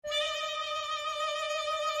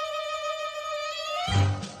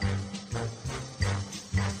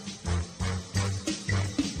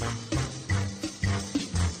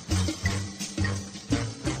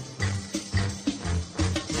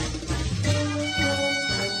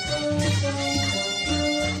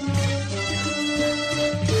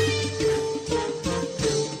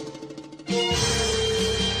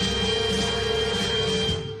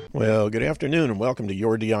Well, good afternoon and welcome to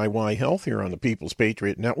Your DIY Health here on the People's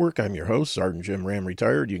Patriot Network. I'm your host, Sergeant Jim Ram,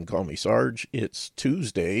 retired. You can call me Sarge. It's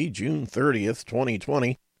Tuesday, June 30th,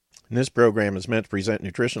 2020. And this program is meant to present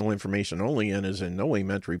nutritional information only and is in no way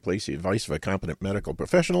meant to replace the advice of a competent medical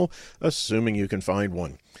professional, assuming you can find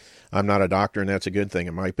one. I'm not a doctor, and that's a good thing.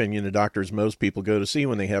 In my opinion, the doctors most people go to see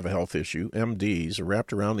when they have a health issue, MDs, are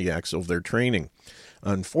wrapped around the axle of their training.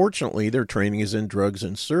 Unfortunately, their training is in drugs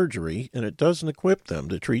and surgery, and it doesn't equip them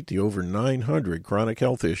to treat the over 900 chronic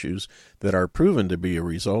health issues that are proven to be a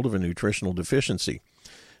result of a nutritional deficiency.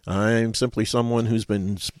 I'm simply someone who's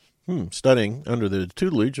been studying under the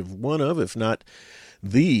tutelage of one of, if not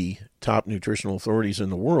the top nutritional authorities in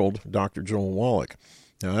the world, Dr. Joel Wallach.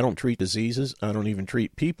 Now, I don't treat diseases. I don't even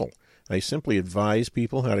treat people. I simply advise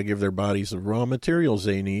people how to give their bodies the raw materials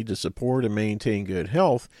they need to support and maintain good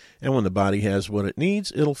health, and when the body has what it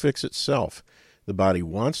needs, it'll fix itself. The body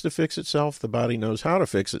wants to fix itself. The body knows how to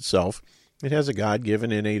fix itself. It has a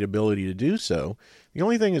God-given innate ability to do so. The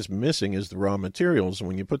only thing that's missing is the raw materials, and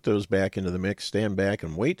when you put those back into the mix, stand back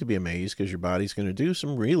and wait to be amazed because your body's going to do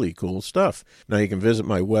some really cool stuff. Now, you can visit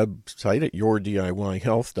my website at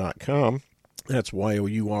yourdiyhealth.com. That's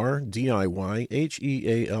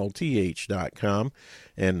yourdiyhealth.com,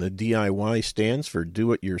 and the DIY stands for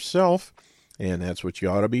do it yourself, and that's what you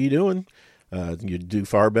ought to be doing. You'd do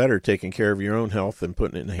far better taking care of your own health than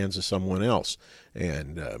putting it in the hands of someone else,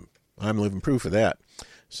 and I'm living proof of that.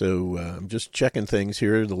 So I'm just checking things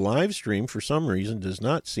here. The live stream, for some reason, does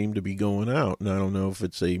not seem to be going out, and I don't know if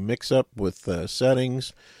it's a mix-up with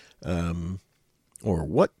settings or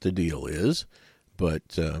what the deal is,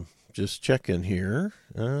 but just checking here.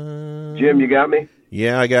 Jim, you got me?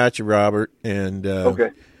 Yeah, I got you, Robert. And,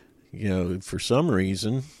 okay. For some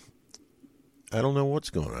reason, I don't know what's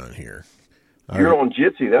going on here. You're on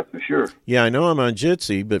Jitsi, that's for sure. Yeah, I know I'm on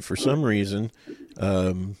Jitsi, but for some reason,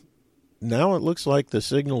 now it looks like the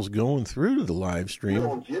signal's going through to the live stream. You're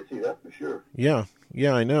on Jitsi, that's for sure. Yeah,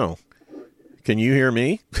 I know. Can you hear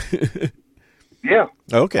me? Yeah.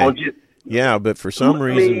 Okay. On Jitsi. Yeah, but for some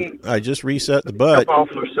reason, I just reset the butt. Step off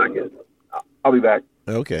for a second. I'll be back.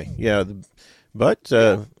 Okay, yeah, but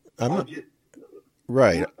I'm not,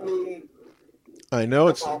 right. I know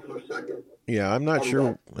it's. Yeah, I'm not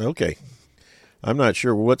sure. Okay, I'm not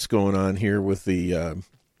sure what's going on here with the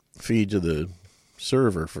feed to the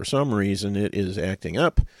server. For some reason, it is acting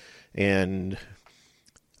up, and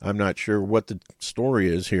I'm not sure what the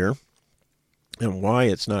story is here and why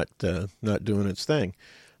it's not doing its thing.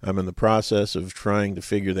 I'm in the process of trying to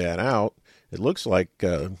figure that out. It looks like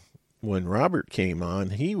when Robert came on,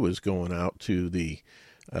 he was going out to the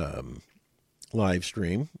live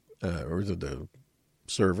stream or the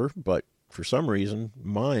server, but for some reason,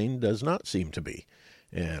 mine does not seem to be.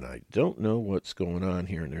 And I don't know what's going on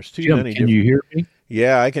here. And there's too many. Can you hear me?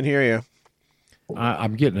 Yeah, I can hear you.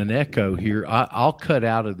 I'm getting an echo here. I'll cut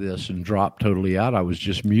out of this and drop totally out. I was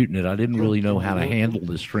just muting it. I didn't really know how to handle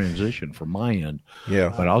this transition from my end. Yeah.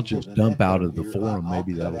 But I'll just dump out of the forum.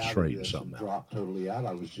 Maybe that'll straighten something out. Drop totally out.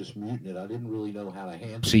 I was just muting it. I didn't really know how to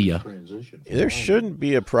handle See ya. the transition. There shouldn't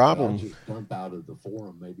be a problem. I'll just dump out of the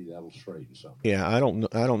forum. Maybe that'll straighten something. Yeah, I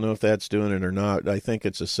don't know if that's doing it or not. I think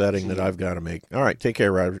it's a setting that I've got to make. All right, take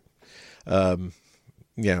care, Robert.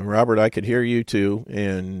 Yeah, Robert, I could hear you too,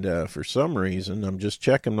 and for some reason, I'm just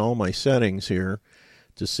checking all my settings here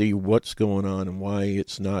to see what's going on and why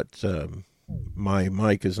it's not, my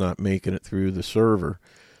mic is not making it through the server.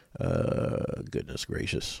 Goodness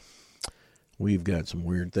gracious. We've got some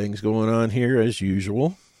weird things going on here as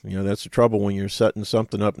usual. That's the trouble when you're setting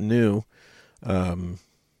something up new.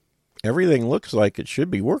 Everything looks like it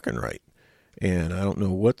should be working right, and I don't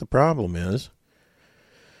know what the problem is.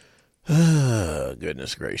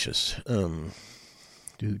 Goodness gracious. Where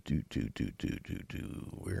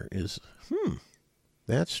is,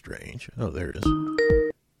 that's strange. Oh, there it is.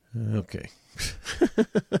 Okay.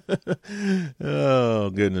 Oh,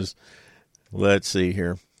 goodness. Let's see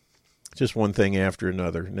here. Just one thing after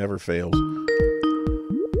another. Never fails.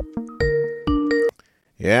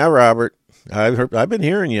 Yeah, Robert. I've been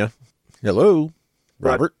hearing you. Hello,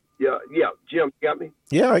 Robert. Yeah. Jim, you got me?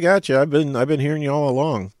 Yeah, I got you. I've been hearing you all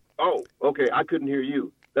along. Oh, okay. I couldn't hear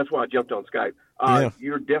you. That's why I jumped on Skype.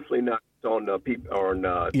 You're definitely not on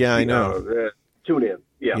yeah, I know. Tune in.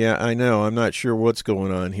 Yeah. Yeah, I know. I'm not sure what's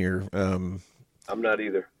going on here. I'm not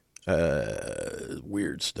either.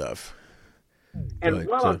 Weird stuff. And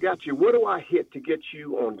while I've got you, what do I hit to get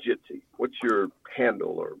you on Jitsi? What's your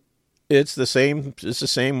handle? Or it's the same. It's the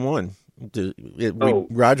same one.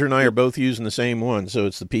 Roger and I are both using the same one, so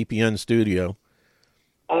it's the PPN Studio.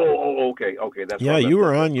 Okay. That's yeah. You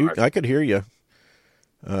were on. Right. I could hear you.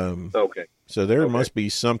 Okay. So there must be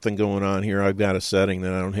something going on here. I've got a setting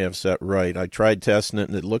that I don't have set right. I tried testing it,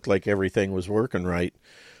 and it looked like everything was working right,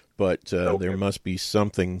 but there must be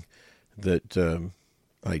something that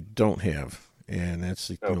I don't have, and that's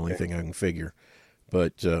the only thing I can figure.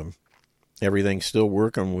 But everything's still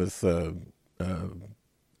working with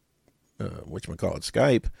whatchamacallit,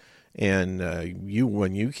 Skype, and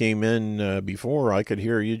when you came in before, I could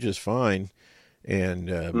hear you just fine,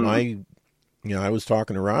 and I was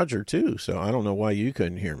talking to Roger too, so I don't know why you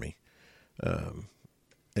couldn't hear me.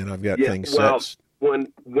 And I've got things set.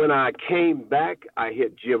 When I came back, I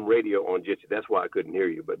hit Jim Radio on Jitsi. That's why I couldn't hear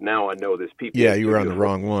you. But now I know this PPA. Yeah, you were on the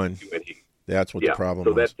wrong one. That's what the problem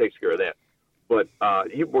was. So that takes care of that. But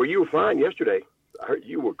you were fine yesterday. I heard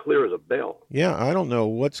you were clear as a bell. Yeah, I don't know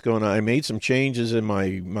what's going on. I made some changes in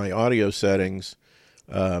my audio settings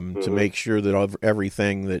to make sure that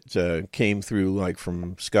everything that came through, like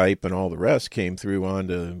from Skype and all the rest, came through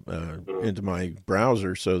onto into my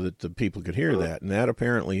browser so that the people could hear that. And that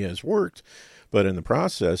apparently has worked. But in the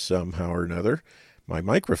process, somehow or another, my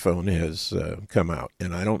microphone has come out.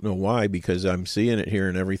 And I don't know why, because I'm seeing it here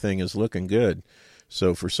and everything is looking good.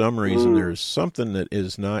 So for some reason, there's something that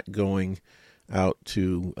is not going out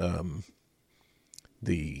to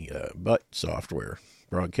the butt software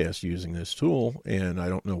broadcast using this tool. And I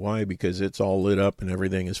don't know why, because it's all lit up and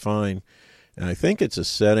everything is fine. And I think it's a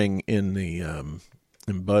setting in the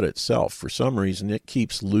in butt itself. For some reason, it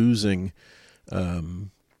keeps losing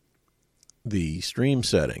the stream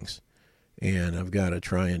settings, and I've got to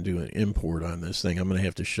try and do an import on this thing. I'm going to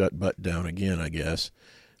have to shut butt down again, I guess,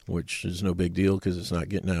 which is no big deal because it's not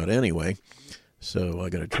getting out anyway. So I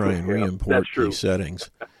got to try and re-import these settings,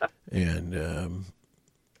 and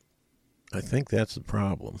I think that's the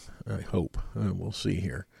problem. I hope. We'll see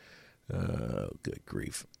here. Good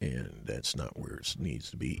grief, and that's not where it needs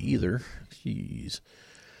to be either. Jeez,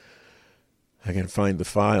 I got to find the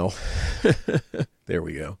file. There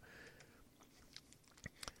we go.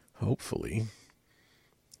 Hopefully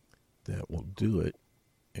that will do it.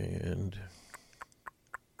 And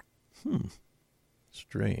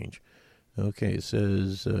strange. Okay, it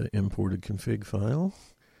says imported config file,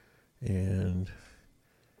 and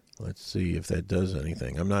let's see if that does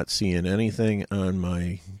anything. I'm not seeing anything on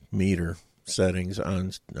my meter settings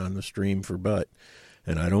on the stream for butt,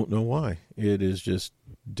 and I don't know why. It is just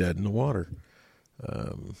dead in the water.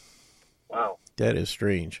 Wow, that is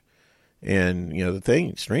strange. And,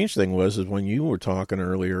 the strange thing was when you were talking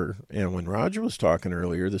earlier and when Roger was talking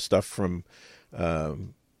earlier, the stuff from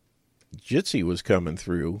Jitsi was coming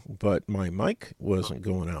through, but my mic wasn't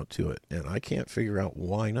going out to it, and I can't figure out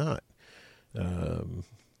why not.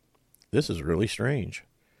 This is really strange.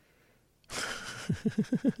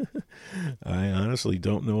 I honestly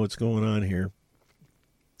don't know what's going on here.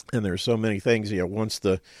 And there's so many things, once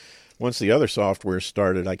the other software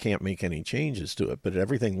started, I can't make any changes to it, but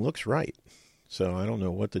everything looks right. So I don't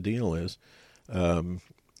know what the deal is.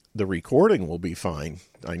 The recording will be fine.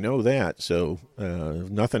 I know that. So if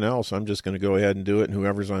nothing else, I'm just going to go ahead and do it, and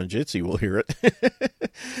whoever's on Jitsi will hear it.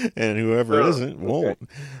 And whoever isn't won't,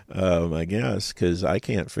 I guess, because I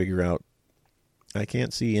can't figure out. I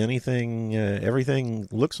can't see anything. Everything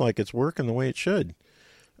looks like it's working the way it should.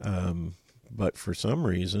 But for some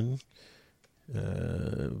reason,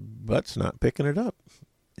 butt's not picking it up,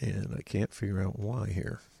 and I can't figure out why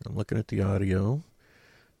here. I'm looking at the audio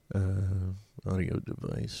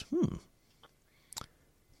device.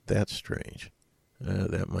 That's strange.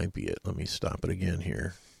 That might be it. Let me stop it again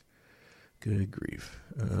here. Good grief.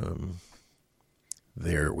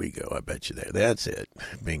 There we go. I bet you there. That's it.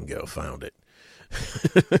 Bingo. Found it.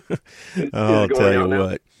 I'll tell you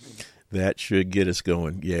what. That should get us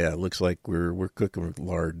going. Yeah, it looks like we're cooking with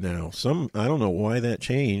lard now. I don't know why that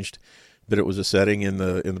changed, but it was a setting in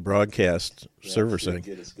the broadcast server setting.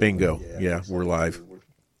 Bingo. Yeah, we're live.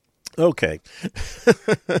 Okay.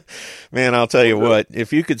 Man, I'll tell you what,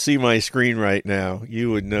 if you could see my screen right now,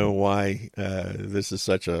 you would know why this is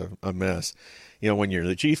such a mess. When you're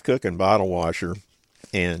the chief cook and bottle washer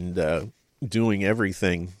and doing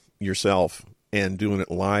everything yourself and doing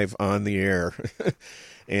it live on the air,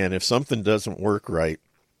 and if something doesn't work right,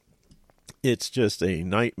 it's just a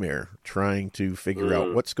nightmare trying to figure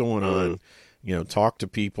out what's going on, talk to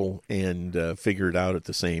people and figure it out at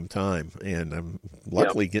the same time. And I'm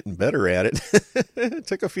luckily getting better at it. It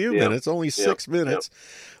took a few minutes, only 6 minutes.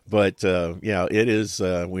 But, it is,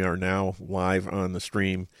 we are now live on the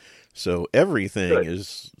stream. So everything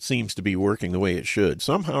seems to be working the way it should.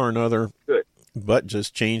 Somehow or another, but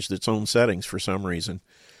just changed its own settings for some reason.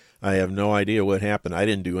 I have no idea what happened. I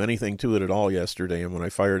didn't do anything to it at all yesterday, and when I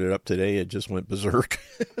fired it up today, it just went berserk,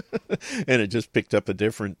 and it just picked up a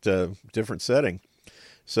different setting.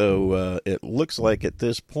 So it looks like at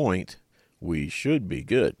this point we should be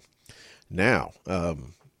good. Now,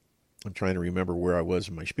 I'm trying to remember where I was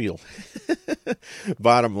in my spiel.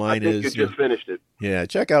 Bottom line is, you just finished it. Yeah,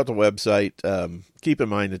 check out the website. Keep in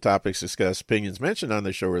mind the topics discussed, opinions mentioned on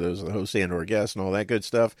the show are those of the host and or guest and all that good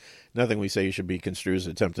stuff. Nothing we say should be construed as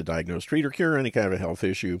an attempt to diagnose, treat, or cure any kind of a health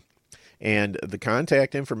issue. And the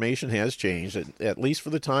contact information has changed, at least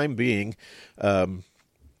for the time being. Well,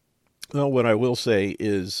 what I will say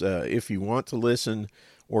is if you want to listen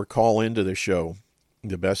or call into the show,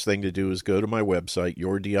 the best thing to do is go to my website,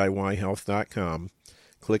 yourdiyhealth.com,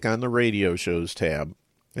 click on the radio shows tab,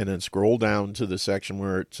 and then scroll down to the section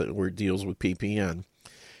where it deals with PPN.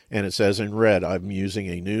 And it says in red, I'm using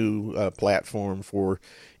a new platform for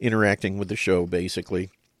interacting with the show, basically.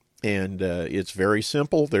 And it's very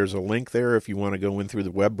simple. There's a link there if you want to go in through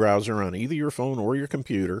the web browser on either your phone or your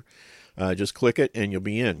computer. Just click it and you'll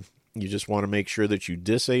be in. You just want to make sure that you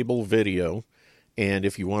disable video. And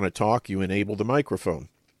if you want to talk, you enable the microphone.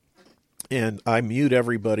 And I mute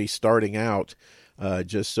everybody starting out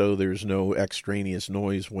just so there's no extraneous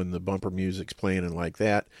noise when the bumper music's playing and like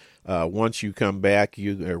that. Once you come back,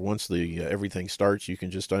 once the everything starts, you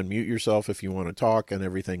can just unmute yourself if you want to talk, and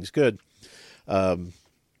everything's good.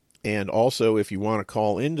 And also, if you want to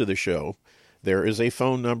call into the show, there is a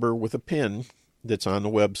phone number with a PIN that's on the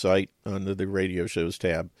website under the radio shows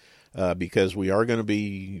tab, because we are going to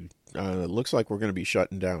be, it looks like we're going to be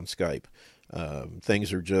shutting down Skype.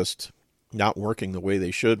 Things are just not working the way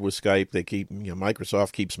they should with Skype. They keep,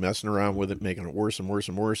 Microsoft keeps messing around with it, making it worse and worse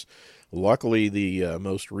and worse. Luckily, the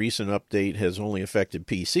most recent update has only affected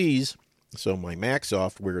PCs, so my Mac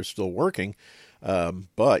software is still working,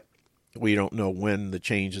 but we don't know when the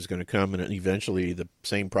change is going to come, and eventually the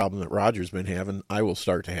same problem that Roger's been having, I will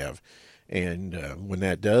start to have. And when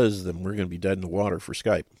that does, then we're going to be dead in the water for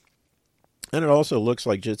Skype. And it also looks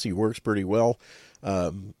like Jitsi works pretty well,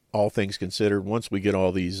 all things considered. Once we get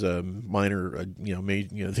all these minor,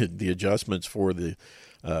 the adjustments for the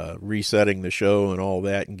resetting the show and all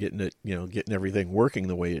that, and getting it, getting everything working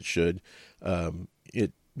the way it should, I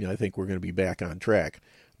think we're going to be back on track.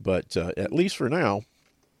 But at least for now,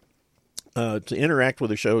 to interact with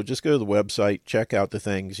the show, just go to the website, check out the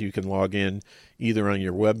things. You can log in either on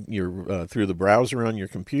your through the browser on your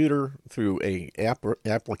computer, through a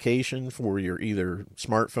application for your either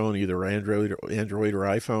smartphone, either Android or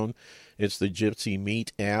iPhone. It's the Jitsi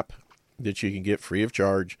Meet app that you can get free of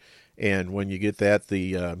charge. And when you get that,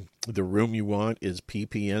 the room you want is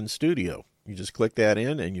PPN Studio. You just click that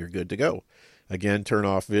in, and you're good to go. Again, turn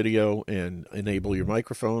off video and enable your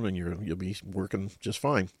microphone, and you'll be working just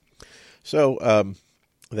fine. So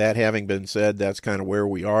that having been said, that's kind of where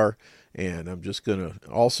we are. And I'm just going to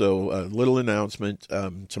also, a little announcement.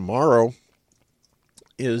 Tomorrow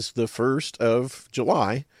is the 1st of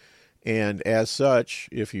July. And as such,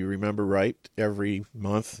 if you remember right, every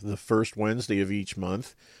month, the first Wednesday of each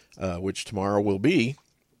month, which tomorrow will be,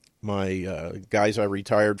 my guys I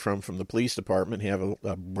retired from the police department have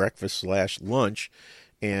a breakfast/lunch.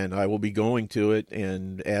 And I will be going to it,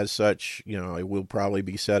 and as such, I will probably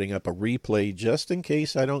be setting up a replay just in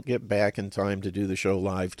case I don't get back in time to do the show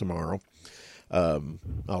live tomorrow.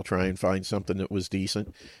 I'll try and find something that was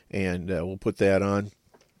decent, and we'll put that on.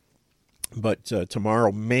 But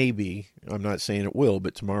tomorrow may be, I'm not saying it will,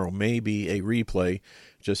 but tomorrow may be a replay.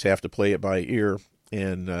 Just have to play it by ear.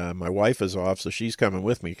 And my wife is off, so she's coming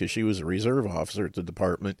with me because she was a reserve officer at the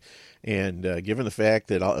department. And given the fact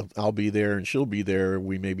that I'll be there and she'll be there,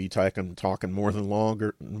 we may be talking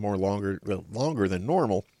longer than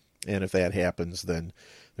normal. And if that happens, then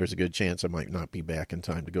there's a good chance I might not be back in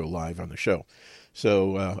time to go live on the show.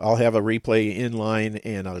 So I'll have a replay in line,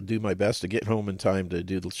 and I'll do my best to get home in time to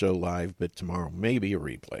do the show live. But tomorrow may be a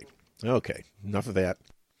replay. Okay, enough of that.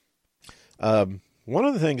 One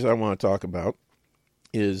of the things I want to talk about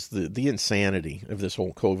is the insanity of this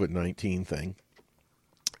whole COVID-19 thing.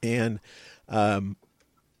 And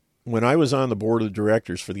when I was on the board of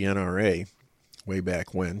directors for the NRA, way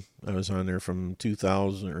back when, I was on there from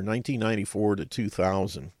 1994 to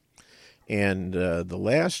 2000. And the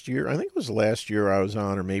last year, I think it was the last year I was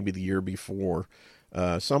on, or maybe the year before,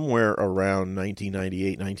 somewhere around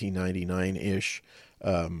 1998, 1999-ish,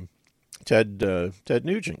 Ted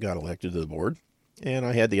Nugent got elected to the board. And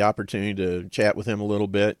I had the opportunity to chat with him a little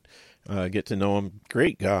bit, get to know him.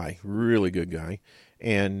 Great guy, really good guy,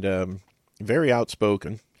 and very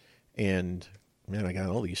outspoken. And, man, I got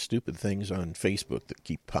all these stupid things on Facebook that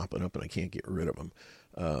keep popping up, and I can't get rid of them.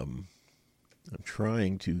 I'm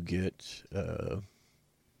trying to get, I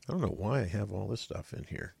don't know why I have all this stuff in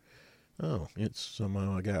here. Oh, it's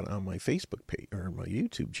somehow I got on my Facebook page or my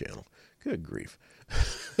YouTube channel. Good grief.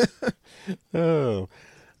 Oh,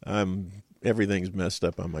 everything's messed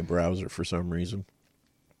up on my browser for some reason.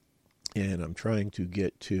 And I'm trying to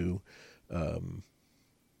get to,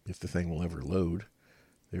 if the thing will ever load,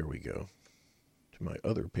 there we go, to my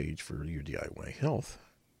other page for your DIY health.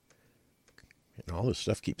 And all this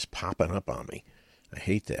stuff keeps popping up on me. I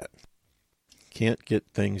hate that. Can't get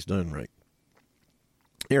things done right.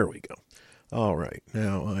 There we go. All right.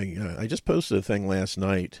 Now, I just posted a thing last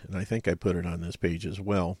night, and I think I put it on this page as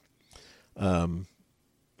well.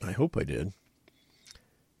 I hope I did.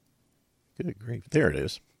 Good grief. There it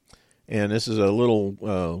is. And this is a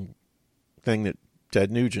little thing that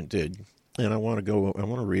Ted Nugent did. And I want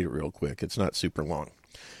to read it real quick. It's not super long.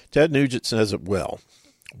 Ted Nugent says it well.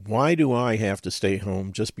 Why do I have to stay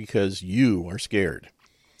home just because you are scared?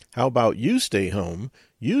 How about you stay home,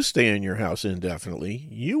 you stay in your house indefinitely,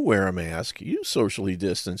 you wear a mask, you socially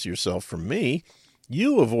distance yourself from me,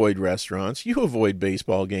 you avoid restaurants, you avoid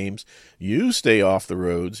baseball games, you stay off the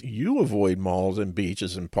roads, you avoid malls and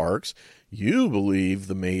beaches and parks, you believe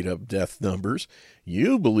the made-up death numbers,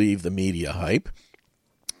 you believe the media hype,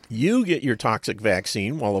 you get your toxic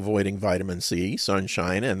vaccine while avoiding vitamin C,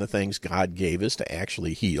 sunshine, and the things God gave us to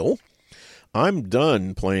actually heal. I'm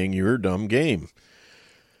done playing your dumb game.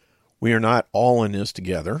 We are not all in this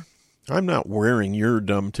together. I'm not wearing your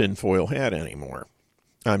dumb tinfoil hat anymore.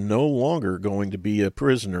 I'm no longer going to be a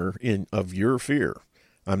prisoner of your fear.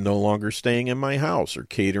 I'm no longer staying in my house or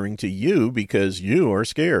catering to you because you are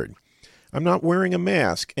scared. I'm not wearing a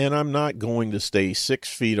mask, and I'm not going to stay 6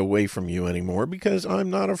 feet away from you anymore because I'm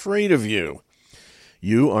not afraid of you.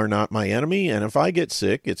 You are not my enemy, and if I get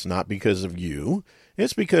sick, it's not because of you.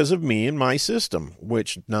 It's because of me and my system,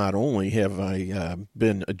 which not only have I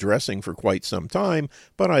been addressing for quite some time,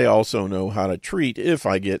 but I also know how to treat if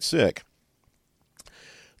I get sick.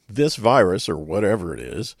 This virus, or whatever it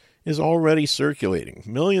is already circulating.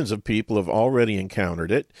 Millions of people have already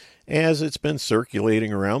encountered it, as it's been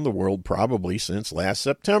circulating around the world probably since last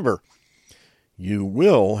September. You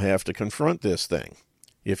will have to confront this thing,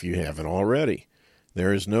 if you haven't already.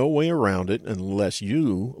 There is no way around it unless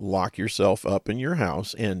you lock yourself up in your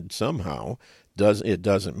house and somehow it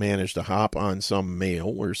doesn't manage to hop on some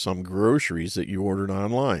mail or some groceries that you ordered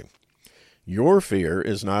online. Your fear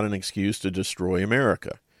is not an excuse to destroy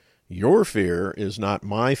America. Your fear is not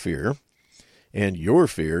my fear, and your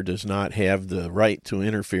fear does not have the right to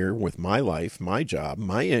interfere with my life, my job,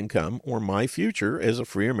 my income, or my future as a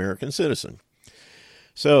free American citizen.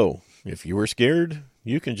 So, if you are scared,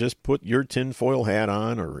 you can just put your tinfoil hat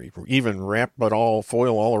on or even wrap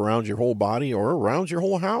foil all around your whole body or around your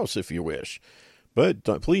whole house if you wish. But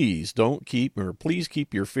please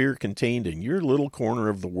keep your fear contained in your little corner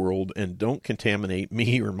of the world and don't contaminate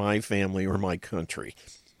me or my family or my country.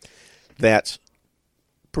 That's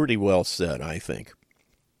pretty well said, I think.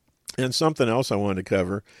 And something else I wanted to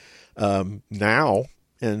cover now,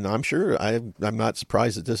 and I'm sure I'm not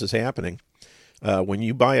surprised that this is happening. When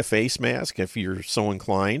you buy a face mask, if you're so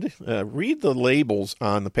inclined, read the labels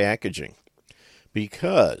on the packaging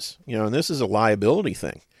because, and this is a liability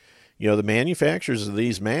thing. The manufacturers of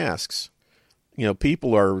these masks,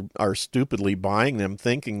 people are stupidly buying them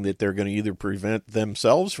thinking that they're going to either prevent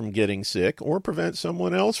themselves from getting sick or prevent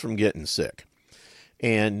someone else from getting sick.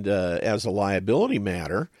 And as a liability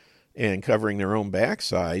matter and covering their own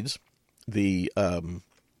backsides, the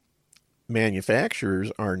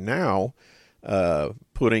manufacturers are now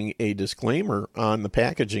putting a disclaimer on the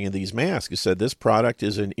packaging of these masks. It said this product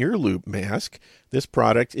is an ear loop mask. This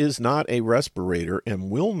product is not a respirator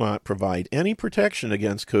and will not provide any protection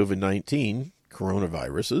against COVID-19,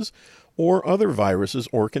 coronaviruses, or other viruses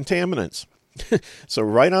or contaminants. So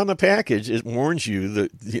right on the package, it warns you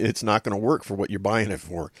that it's not going to work for what you're buying it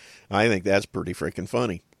for. I think that's pretty freaking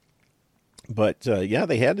funny. But they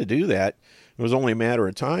had to do that. It was only a matter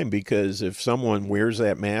of time because if someone wears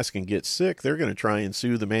that mask and gets sick, they're going to try and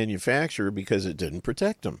sue the manufacturer because it didn't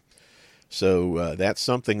protect them. So that's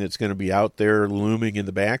something that's going to be out there looming in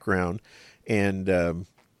the background. And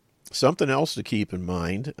something else to keep in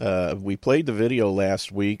mind, we played the video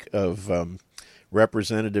last week of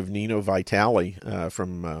Representative Nino Vitale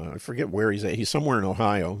from, I forget where he's at. He's somewhere in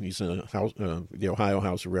Ohio. He's in the Ohio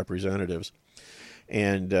House of Representatives.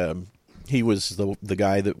 And he was the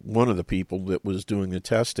guy one of the people that was doing the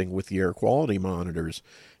testing with the air quality monitors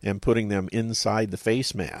and putting them inside the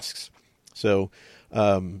face masks. So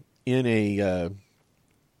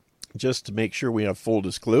just to make sure we have full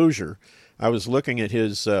disclosure, I was looking at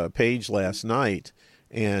his page last night,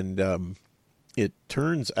 and it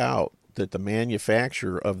turns out that the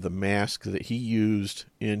manufacturer of the mask that he used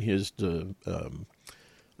in his, if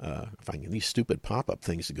I can get these stupid pop-up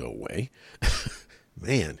things to go away,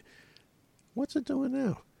 man, what's it doing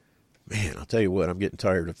now? Man, I'll tell you what, I'm getting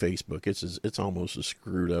tired of Facebook. It's almost as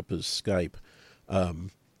screwed up as Skype.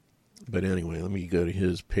 But anyway, let me go to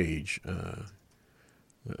his page.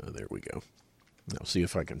 There we go. I'll see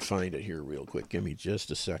if I can find it here real quick. Give me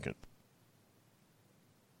just a second.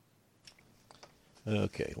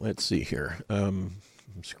 Okay, let's see here. I'm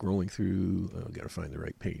scrolling through. I've got to find the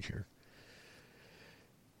right page here.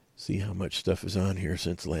 See how much stuff is on here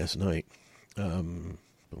since last night. Boom,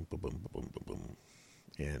 boom, boom, boom, boom, boom, boom.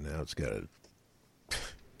 And now it's got to...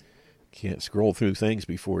 Can't scroll through things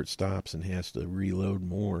before it stops and has to reload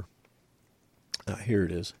more. Here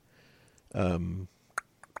it is. But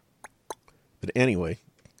anyway,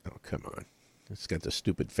 oh, come on. It's got the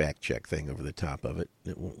stupid fact check thing over the top of it.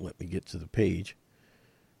 It won't let me get to the page.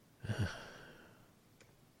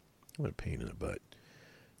 What a pain in the butt.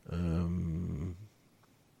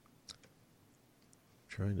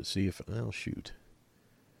 Trying to see if... I'll shoot.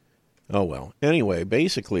 Oh, well. Anyway,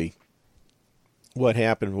 basically, what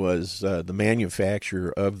happened was the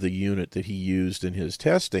manufacturer of the unit that he used in his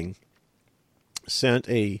testing sent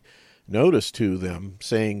a notice to them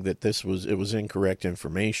saying that it was incorrect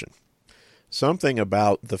information. Something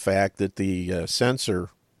about the fact that the sensor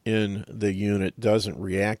in the unit doesn't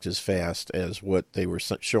react as fast as what they were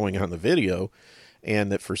showing on the video,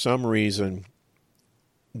 and that for some reason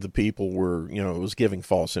the people were, it was giving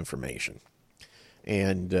false information.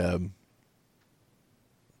 And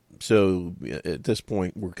so at this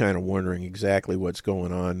point we're kind of wondering exactly what's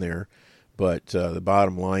going on there. But the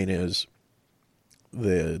bottom line is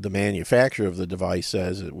the manufacturer of the device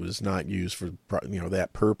says it was not used for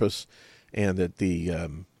that purpose, and that the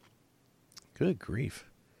good grief,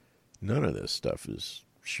 none of this stuff is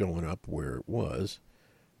showing up where it was,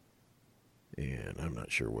 and I'm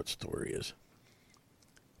not sure what story is.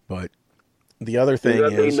 But the other thing is...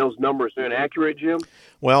 Does that mean those numbers are inaccurate, Jim?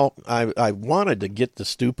 Well, I wanted to get the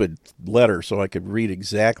stupid letter so I could read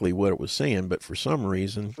exactly what it was saying, but for some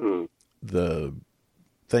reason the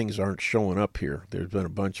things aren't showing up here. There's been a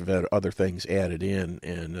bunch of other things added in,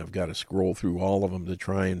 and I've got to scroll through all of them to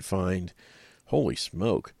try and find... Holy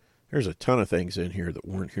smoke. There's a ton of things in here that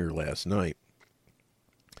weren't here last night.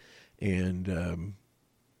 And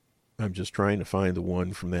I'm just trying to find the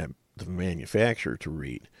one from the manufacturer to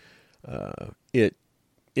read. It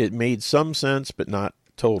made some sense, but not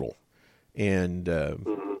total. And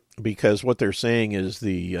because what they're saying is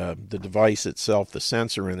the device itself, the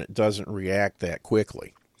sensor in it, doesn't react that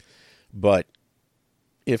quickly. But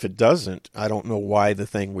if it doesn't, I don't know why the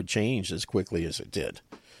thing would change as quickly as it did.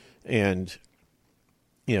 And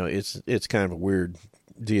it's kind of a weird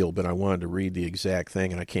deal, but I wanted to read the exact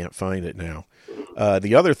thing, and I can't find it now.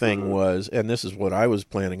 The other thing was, and this is what I was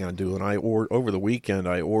planning on doing, over the weekend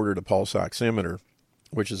I ordered a pulse oximeter,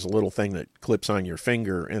 which is a little thing that clips on your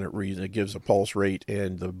finger, and it gives a pulse rate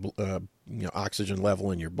and the oxygen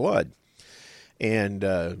level in your blood. And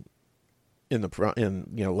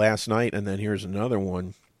last night, and then here's another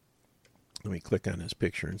one. Let me click on this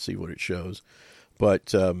picture and see what it shows.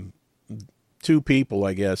 But two people,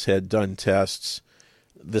 I guess, had done tests,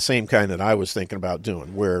 the same kind that I was thinking about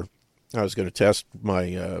doing, where I was going to test my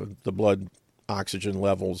the blood oxygen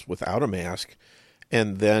levels without a mask,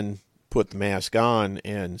 and then put the mask on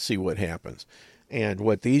and see what happens. And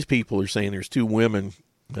what these people are saying, there's two women.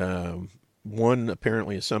 One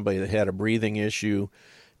apparently is somebody that had a breathing issue,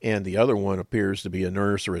 and the other one appears to be a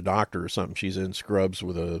nurse or a doctor or something. She's in scrubs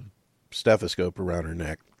with a stethoscope around her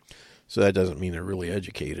neck. So that doesn't mean they're really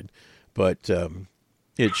educated. But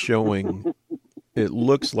it's showing, it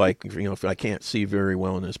looks like, if I can't see very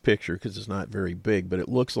well in this picture because it's not very big, but it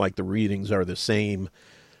looks like the readings are the same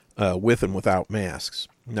with and without masks.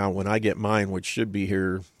 Now, when I get mine, which should be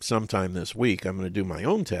here sometime this week, I'm going to do my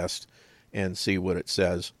own test and see what it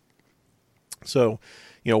says. So,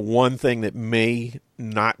 one thing that may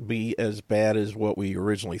not be as bad as what we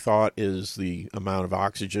originally thought is the amount of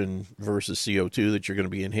oxygen versus CO2 that you're going to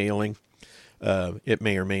be inhaling. It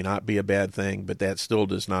may or may not be a bad thing, but that still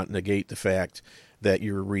does not negate the fact that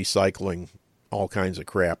you're recycling all kinds of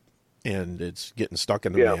crap, and it's getting stuck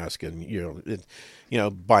in the mask. And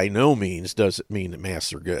by no means does it mean that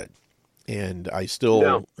masks are good. And I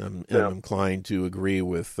still am inclined to agree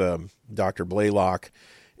with Dr. Blaylock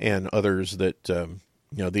and others that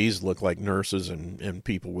these look like nurses and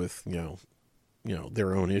people with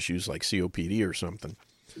their own issues like COPD or something,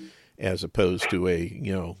 as opposed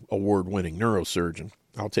to award-winning neurosurgeon.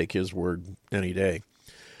 I'll take his word any day.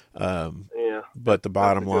 But the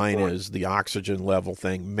bottom line is the oxygen level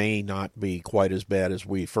thing may not be quite as bad as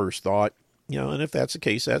we first thought. And if that's the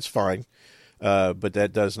case, that's fine. But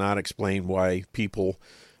that does not explain why people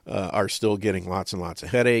are still getting lots and lots of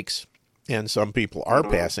headaches. And some people are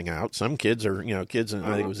passing out. Some kids are, kids in,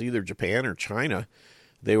 I think it was either Japan or China.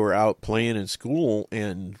 They were out playing in school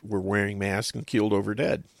and were wearing masks and keeled over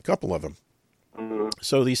dead. A couple of them.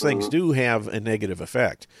 So these things do have a negative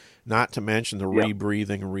effect, not to mention the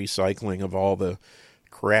rebreathing and recycling of all the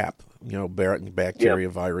crap, bacteria,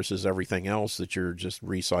 viruses, everything else that you're just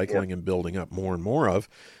recycling and building up more and more of,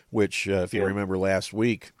 which, if you remember last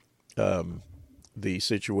week, the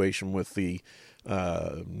situation with the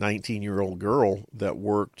 19-year-old girl that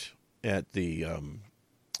worked at the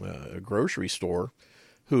grocery store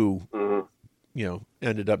who,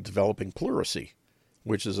 ended up developing pleurisy,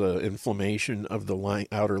 which is an inflammation of the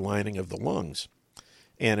outer lining of the lungs.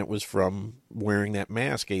 And it was from wearing that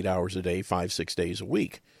mask 8 hours a day, 5-6 days a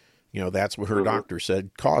week. That's what her doctor said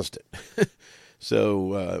caused it.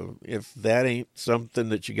 So if that ain't something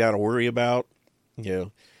that you got to worry about,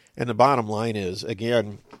 and the bottom line is,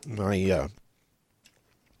 again, my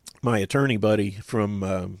attorney buddy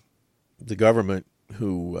from the government,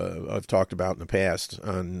 who I've talked about in the past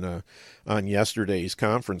on yesterday's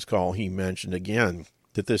conference call, he mentioned again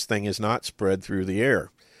that this thing is not spread through the air.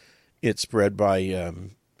 It's spread by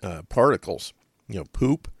particles,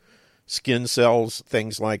 poop, skin cells,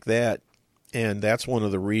 things like that. And that's one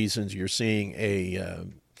of the reasons you're seeing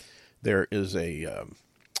there is a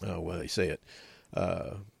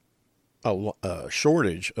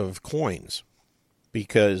shortage of coins,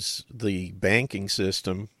 because the banking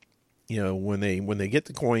system, when they get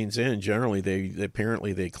the coins in, generally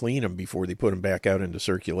they clean them before they put them back out into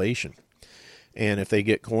circulation. And if they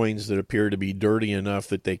get coins that appear to be dirty enough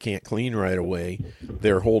that they can't clean right away,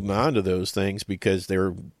 they're holding on to those things because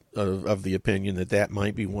they're of the opinion that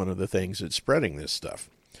might be one of the things that's spreading this stuff.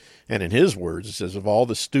 And in his words, it says, of all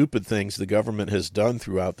the stupid things the government has done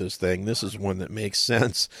throughout this thing, this is one that makes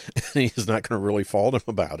sense. And he's not going to really fault him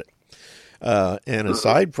about it. And a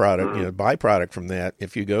side product, byproduct from that,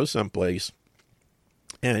 if you go someplace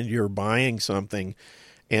and you're buying something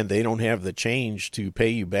and they don't have the change to pay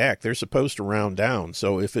you back, they're supposed to round down.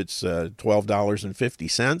 So if it's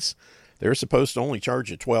 $12.50, they're supposed to only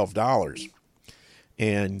charge you $12.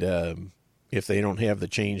 And if they don't have the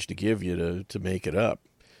change to give you to make it up.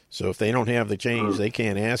 So if they don't have the change, they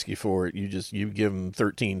can't ask you for it. You give them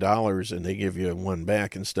 $13 and they give you one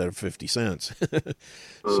back instead of 50 cents.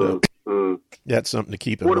 So that's something to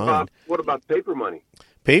keep in mind. What about paper money?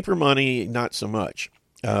 Paper money, not so much.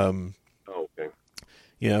 Okay.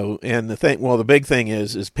 And the big thing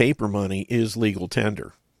is paper money is legal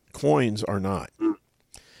tender. Coins are not.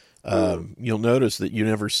 You'll notice that you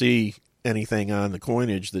never see anything on the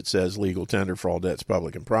coinage that says legal tender for all debts,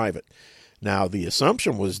 public and private. Now, the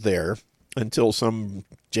assumption was there until some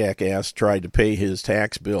jackass tried to pay his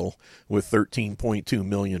tax bill with 13.2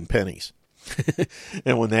 million pennies.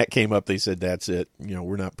 And when that came up, they said, that's it.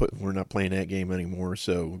 We're not playing that game anymore.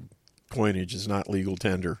 So coinage is not legal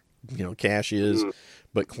tender. Cash is,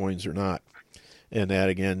 but coins are not. And that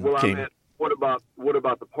again came. What about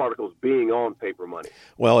the particles being on paper money?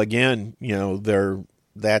 Well, again,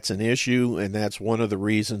 that's an issue, and that's one of the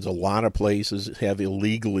reasons a lot of places have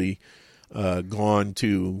illegally gone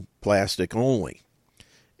to plastic only.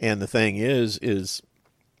 And the thing is,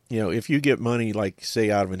 if you get money, like say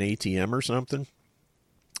out of an ATM or something,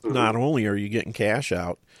 not only are you getting cash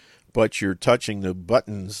out, but you're touching the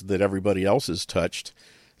buttons that everybody else has touched.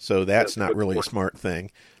 So that's not really a smart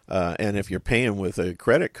thing. And if you're paying with a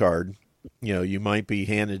credit card, you might be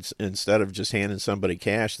handed, instead of just handing somebody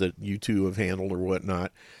cash that you two have handled or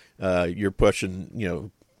whatnot, you're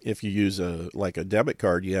pushing, if you use a debit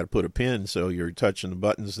card, you got to put a PIN, so you're touching the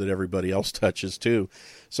buttons that everybody else touches too.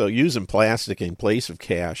 So using plastic in place of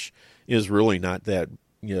cash is really not that,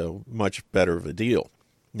 much better of a deal.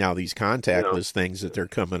 Now, these contactless things that they're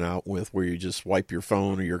coming out with, where you just swipe your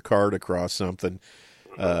phone or your card across something,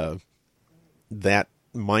 that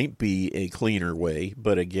might be a cleaner way.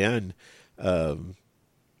 But again, those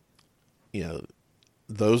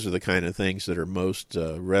are the kind of things that are most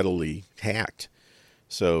readily hacked.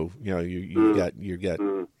 So, you've got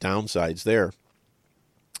downsides there.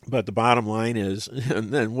 But the bottom line is,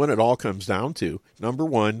 and then when it all comes down to, number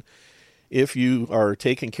one, if you are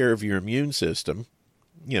taking care of your immune system,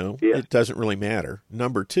 it doesn't really matter.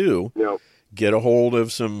 Number two, get a hold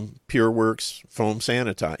of some PureWorks foam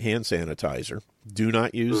hand sanitizer. Do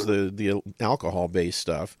not use the alcohol-based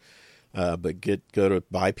stuff, but go to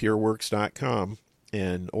buypureworks.com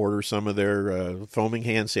and order some of their foaming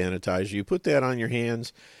hand sanitizer. You put that on your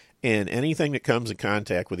hands, and anything that comes in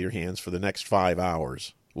contact with your hands for the next 5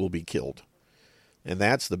 hours will be killed. And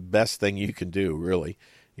that's the best thing you can do, really.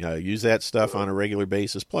 Use that stuff on a regular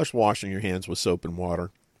basis, plus washing your hands with soap and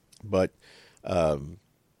water. But, I'm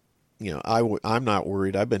not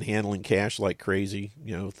worried. I've been handling cash like crazy,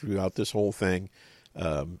 throughout this whole thing.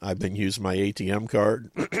 I've been using my ATM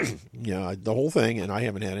card, the whole thing, and I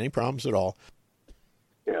haven't had any problems at all.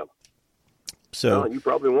 Yeah. So you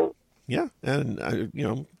probably won't. Yeah, and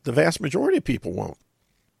the vast majority of people won't.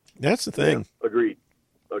 That's the thing. Yeah, agreed.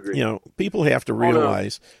 People have to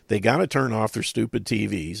realize they got to turn off their stupid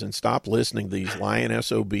TVs and stop listening to these lying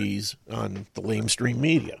SOBs on the lamestream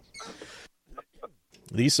media.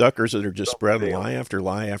 These suckers that are just spreading lie after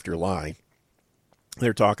lie after lie.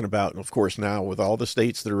 They're talking about, of course, now with all the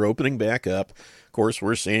states that are opening back up, of course,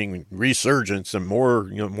 we're seeing resurgence and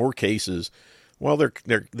more cases. Well,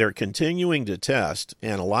 they're continuing to test,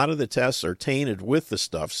 and a lot of the tests are tainted with the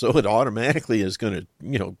stuff, so it automatically is going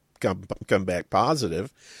to, come back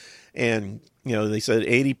positive. And, they said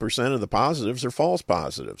 80% of the positives are false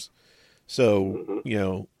positives. So,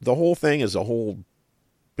 the whole thing is a whole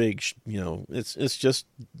big, it's just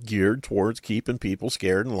geared towards keeping people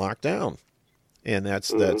scared and locked down. And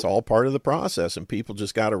that's all part of the process. And people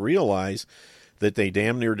just got to realize that they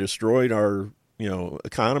damn near destroyed our,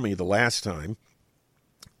 economy the last time.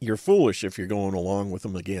 You're foolish if you're going along with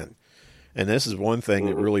them again. And this is one thing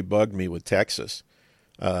that really bugged me with Texas.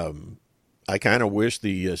 I kind of wish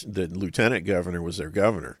the lieutenant governor was their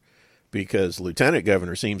governor, because lieutenant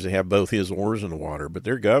governor seems to have both his oars in the water. But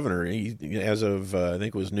their governor, as of I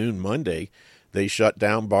think it was noon Monday, they shut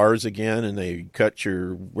down bars again, and they cut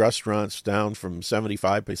your restaurants down from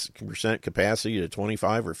 75% capacity to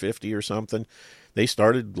 25 or 50 or something. They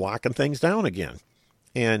started locking things down again,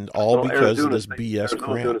 and all because of this BS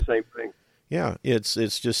crap. Doing the same thing. Yeah, it's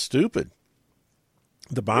just stupid.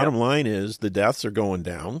 The bottom line is the deaths are going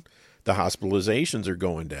down, the hospitalizations are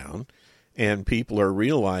going down, and people are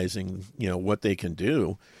realizing, what they can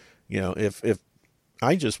do. If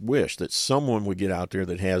I just wish that someone would get out there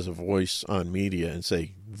that has a voice on media and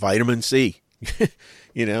say, vitamin C,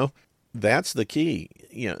 that's the key.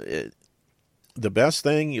 The best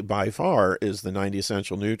thing by far is the 90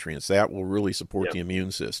 essential nutrients. That will really support the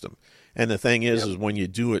immune system. And the thing is when you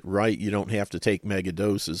do it right, you don't have to take mega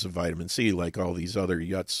doses of vitamin C like all these other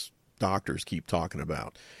yuts doctors keep talking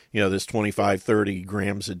about. This 25, 30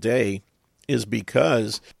 grams a day is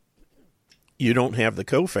because you don't have the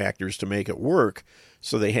cofactors to make it work,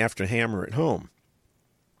 so they have to hammer it home.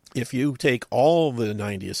 If you take all the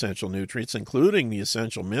 90 essential nutrients, including the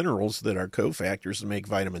essential minerals that are cofactors to make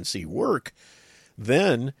vitamin C work,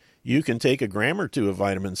 then you can take a gram or two of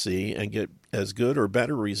vitamin C and get as good or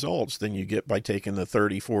better results than you get by taking the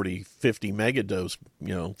 30, 40, 50 megadose,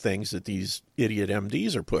 things that these idiot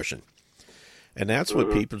MDs are pushing. And that's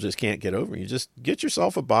what people just can't get over. You just get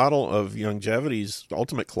yourself a bottle of Longevity's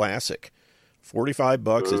Ultimate Classic.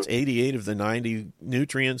 $45. It's 88 of the 90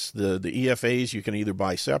 nutrients. The EFAs you can either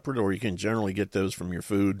buy separate, or you can generally get those from your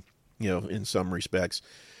food, in some respects.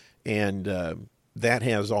 And that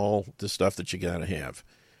has all the stuff that you got to have.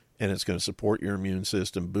 And it's going to support your immune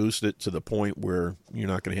system, boost it to the point where you're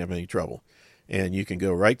not going to have any trouble. And you can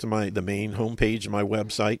go right to the main homepage of my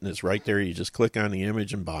website, and it's right there. You just click on the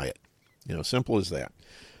image and buy it. Simple as that.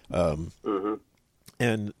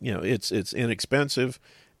 And, it's inexpensive,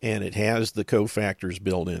 and it has the cofactors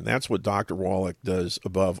built in. That's what Dr. Wallach does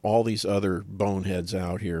above all these other boneheads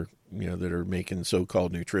out here, that are making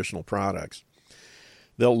so-called nutritional products.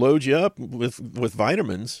 They'll load you up with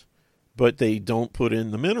vitamins, but they don't put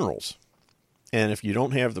in the minerals. And if you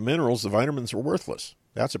don't have the minerals, the vitamins are worthless.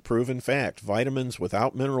 That's a proven fact. Vitamins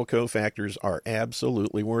without mineral cofactors are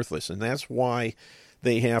absolutely worthless. And that's why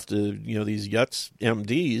they have to, these Yuts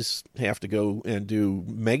MDs have to go and do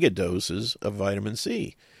mega doses of vitamin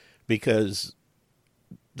C, because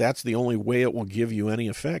that's the only way it will give you any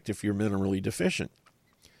effect if you're minerally deficient.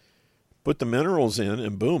 Put the minerals in,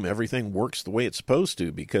 and boom, everything works the way it's supposed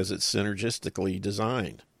to, because it's synergistically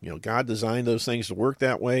designed. God designed those things to work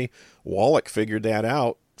that way. Wallach figured that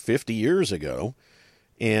out 50 years ago.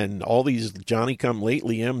 And all these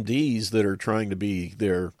Johnny-come-lately MDs that are trying to be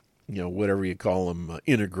their, whatever you call them,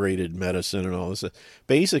 integrated medicine and all this.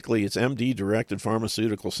 Basically, it's MD-directed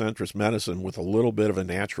pharmaceutical centrist medicine with a little bit of a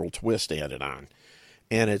natural twist added on.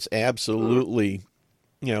 And it's absolutely,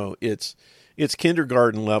 it's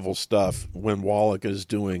kindergarten level stuff when Wallach is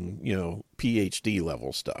doing, PhD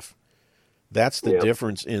level stuff. That's the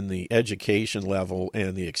difference in the education level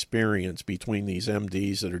and the experience between these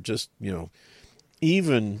MDs that are just,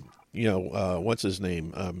 even, what's his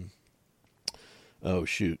name?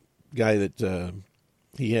 Guy that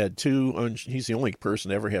he had he's the only person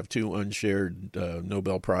to ever have two unshared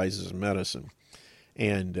Nobel Prizes in medicine.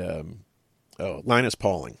 And Linus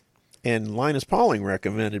Pauling. And Linus Pauling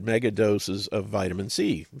recommended mega doses of vitamin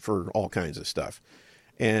C for all kinds of stuff.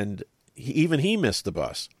 And even he missed the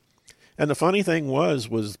bus. And the funny thing was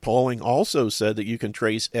Pauling also said that you can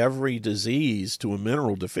trace every disease to a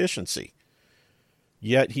mineral deficiency.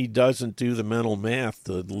 Yet he doesn't do the mental math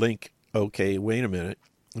to link, okay, wait a minute,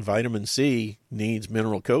 vitamin C needs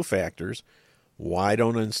mineral cofactors. Why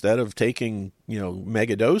don't, instead of taking,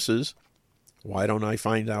 mega doses, why don't I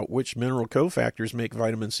find out which mineral cofactors make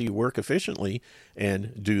vitamin C work efficiently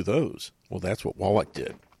and do those? Well, that's what Wallach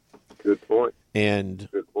did. Good point. And,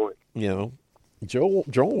 good point. Joel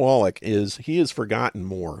Wallach he has forgotten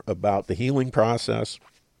more about the healing process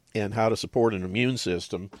and how to support an immune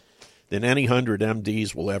system than any 100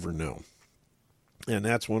 MDs will ever know. And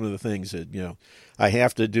that's one of the things that, I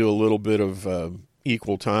have to do a little bit of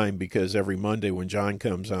equal time, because every Monday when John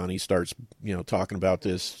comes on, he starts, talking about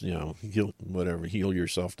this,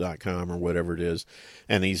 healyourself.com or whatever it is.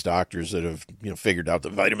 And these doctors that have, figured out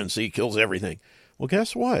that vitamin C kills everything. Well,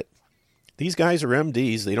 guess what? These guys are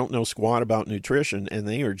MDs. They don't know squat about nutrition, and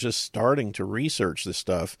they are just starting to research this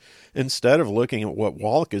stuff instead of looking at what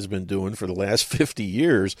Wallach has been doing for the last 50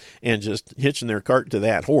 years and just hitching their cart to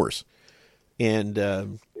that horse. And,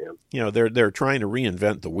 they're trying to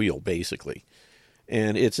reinvent the wheel, basically.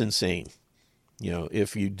 And it's insane.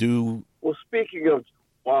 If you do... Well, speaking of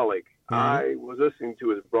Wallach, I was listening to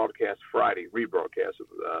his broadcast Friday, rebroadcast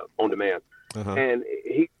on demand. Uh-huh. And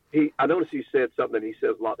I noticed he said something that he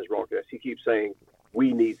says a lot in his broadcast. He keeps saying,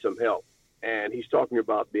 we need some help. And he's talking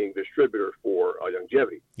about being a distributor for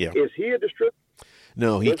longevity. Yeah. Is he a distributor?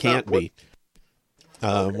 No, he can't be.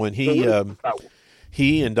 When he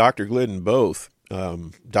and Dr. Glidden both,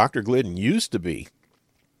 Dr. Glidden used to be.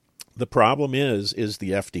 The problem is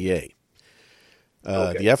the FDA.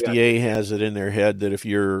 The FDA has it in their head that if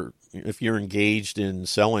you're engaged in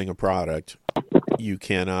selling a product, you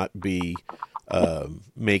cannot be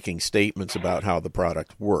making statements about how the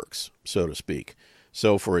product works, so to speak.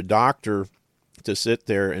 So for a doctor to sit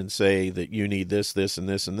there and say that you need this, this, and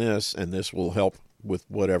this, and this, and this will help with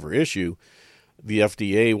whatever issue, the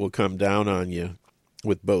FDA will come down on you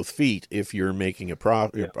with both feet if you're making a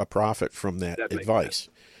profit from that advice.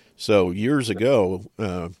 So years ago,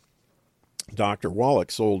 Dr.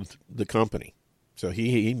 Wallach sold the company. So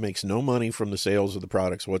he makes no money from the sales of the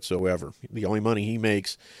products whatsoever. The only money he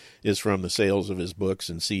makes is from the sales of his books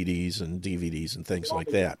and CDs and DVDs and things like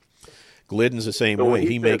that. Glidden's the same way.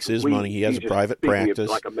 He makes his money. He has a private practice.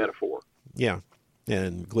 Like a metaphor. Yeah.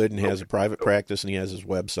 And Glidden has a private practice, and he has his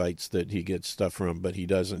websites that he gets stuff from, but he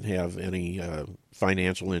doesn't have any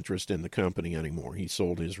financial interest in the company anymore. He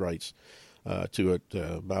sold his rights to it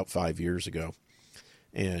about 5 years ago.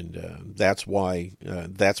 And that's why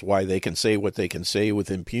they can say what they can say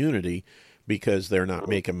with impunity, because they're not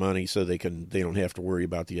making money, so they don't have to worry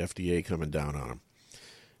about the FDA coming down on them.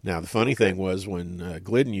 Now, the funny thing was when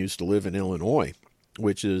Glidden used to live in Illinois,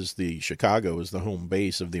 which is Chicago is the home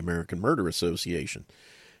base of the American Murder Association,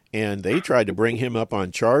 and they tried to bring him up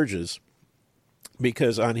on charges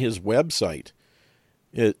because on his website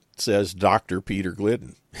it says Dr. Peter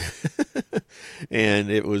Glidden. And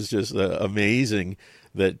it was just amazing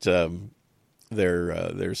that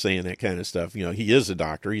they're saying that kind of stuff. He is a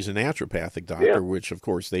doctor. He's a naturopathic doctor, which of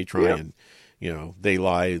course they try and, they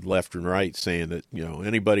lie left and right saying that,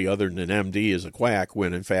 anybody other than an MD is a quack,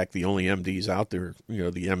 when in fact the only MDs out there,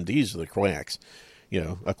 the MDs are the quacks.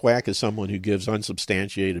 A quack is someone who gives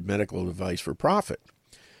unsubstantiated medical advice for profit.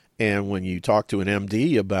 And when you talk to an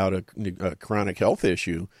MD about a chronic health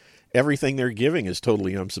issue, everything they're giving is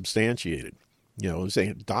totally unsubstantiated.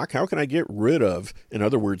 Saying, Doc, how can I get rid of, in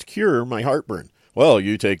other words, cure my heartburn? Well,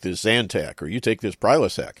 you take this Zantac or you take this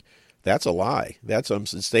Prilosec. That's a lie. That's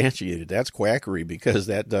unsubstantiated. That's quackery, because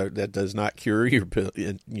that does not cure your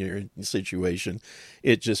situation.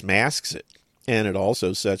 It just masks it. And it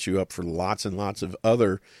also sets you up for lots and lots of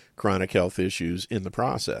other chronic health issues in the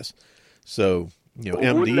process. So,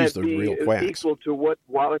 MDs, the real quacks. Equal to what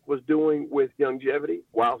Wallach was doing with longevity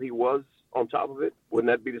while he was on top of it?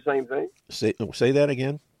 Wouldn't that be the same thing? Say that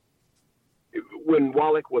again? When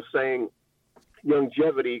Wallach was saying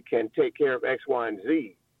longevity can take care of X, Y, and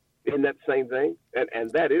Z, isn't that the same thing? And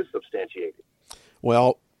that is substantiated.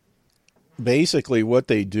 Well, basically what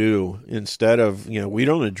they do, instead of, we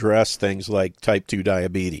don't address things like type 2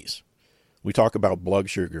 diabetes. We talk about blood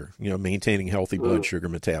sugar, maintaining healthy blood sugar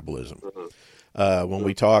metabolism. When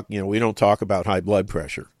we talk, we don't talk about high blood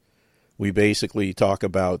pressure. We basically talk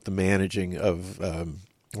about the managing of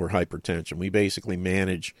or hypertension. We basically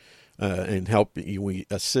manage and help you. We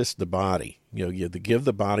assist the body. You give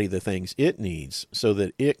the body the things it needs so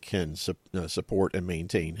that it can support and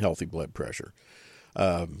maintain healthy blood pressure.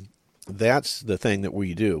 That's the thing that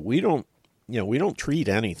we do. We don't treat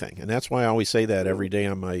anything, and that's why I always say that every day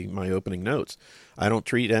on my opening notes. I don't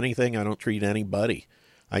treat anything. I don't treat anybody.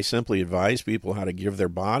 I simply advise people how to give their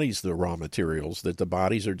bodies the raw materials that the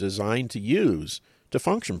bodies are designed to use to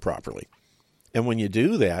function properly. And when you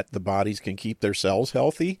do that, the bodies can keep their cells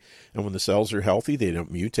healthy. And when the cells are healthy, they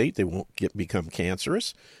don't mutate. They won't become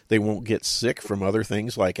cancerous. They won't get sick from other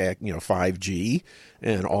things like 5G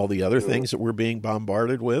and all the other things that we're being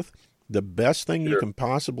bombarded with. The best thing you can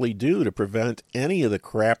possibly do to prevent any of the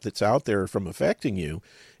crap that's out there from affecting you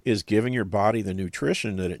is giving your body the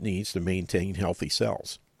nutrition that it needs to maintain healthy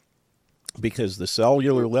cells. Because the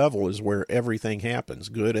cellular level is where everything happens,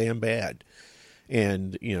 good and bad.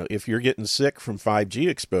 And, if you're getting sick from 5G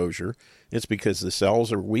exposure, it's because the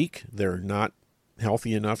cells are weak. They're not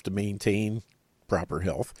healthy enough to maintain proper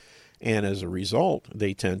health. And as a result,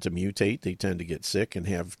 they tend to mutate. They tend to get sick and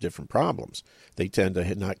have different problems. They tend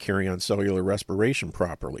to not carry on cellular respiration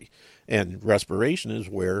properly. And respiration is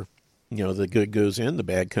where, the good goes in, the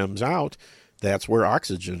bad comes out. That's where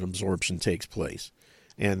oxygen absorption takes place.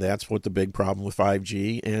 And that's what the big problem with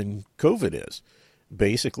 5G and COVID is.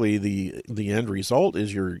 Basically, the end result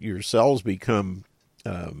is your cells become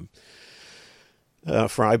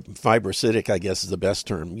fibrocytic, I guess is the best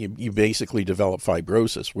term. You basically develop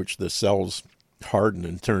fibrosis, which the cells harden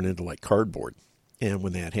and turn into like cardboard. And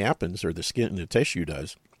when that happens, or the skin and the tissue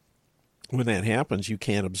does, when that happens, you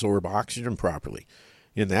can't absorb oxygen properly.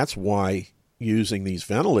 And that's why using these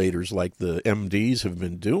ventilators like the MDs have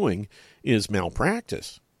been doing is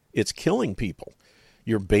malpractice. It's killing people.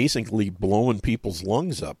 You're basically blowing people's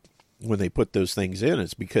lungs up when they put those things in.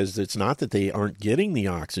 It's because it's not that they aren't getting the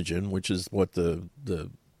oxygen, which is what the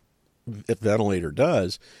ventilator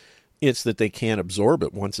does. It's that they can't absorb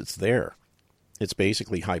it once it's there. It's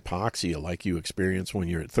basically hypoxia like you experience when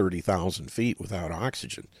you're at 30,000 feet without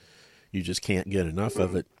oxygen. You just can't get enough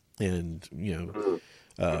of it. And,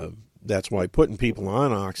 that's why putting people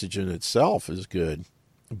on oxygen itself is good.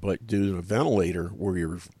 But doing a ventilator where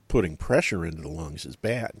you're putting pressure into the lungs is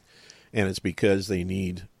bad. And it's because they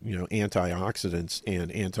need, antioxidants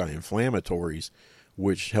and anti-inflammatories,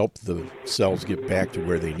 which help the cells get back to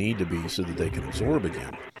where they need to be so that they can absorb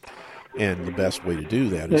again. And the best way to do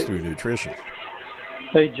that is through nutrition.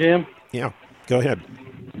 Hey, Jim? Yeah, go ahead.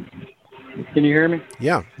 Can you hear me?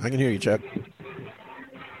 Yeah, I can hear you, Chuck.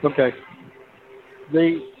 Okay.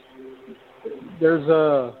 There's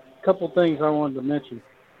a couple things I wanted to mention.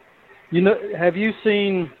 Have you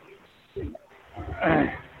seen,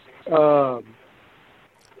 I'm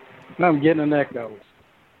getting an echo.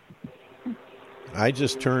 I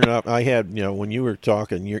just turned up, I had, when you were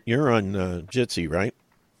talking, you're on Jitsi, right?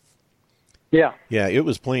 Yeah. Yeah, it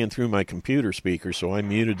was playing through my computer speaker, so I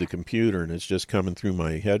muted the computer, and it's just coming through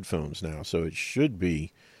my headphones now. So it should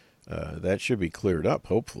be, that should be cleared up,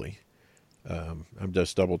 hopefully. I'm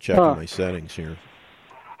just double-checking my settings here.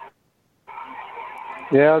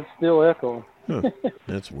 Yeah, it's still echoing. Huh,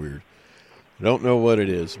 that's weird. I don't know what it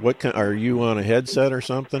is. Are you on a headset or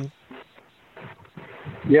something?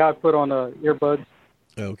 Yeah, I put on a earbud.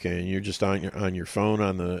 Okay, and you're just on your phone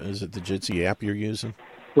is it the Jitsi app you're using?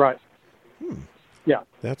 Right. Yeah.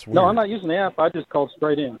 That's weird. No, I'm not using the app. I just called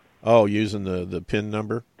straight in. Oh, using the PIN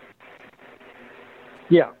number?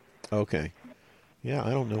 Yeah. Okay. Yeah, I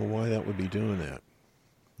don't know why that would be doing that.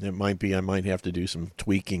 It might be I might have to do some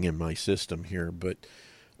tweaking in my system here, but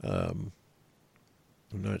I'm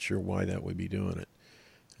not sure why that would be doing it.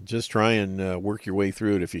 Just try and work your way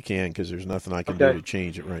through it if you can, because there's nothing I can do to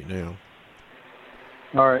change it right now.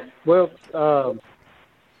 All right. Well,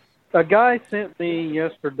 a guy sent me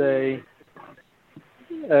yesterday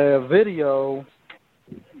a video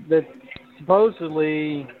that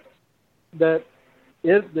supposedly the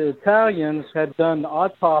Italians had done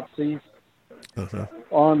autopsies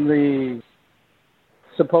on the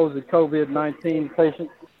supposed COVID-19 patient.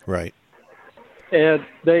 Right. And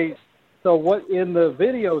so what in the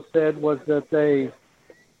video said was that the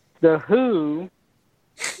WHO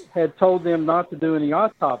had told them not to do any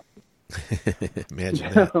autopsy.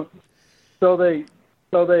 Imagine that. So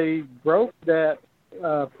they broke that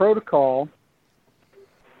protocol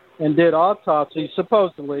and did autopsy,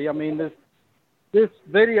 supposedly. I mean, this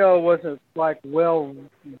video wasn't well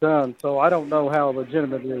done, so I don't know how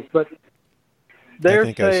legitimate it is. But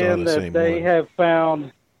they're saying that they have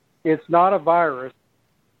found it's not a virus.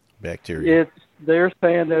 Bacteria. They're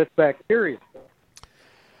saying that it's bacteria.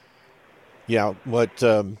 Yeah, what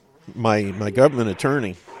my government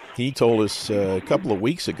attorney, he told us a couple of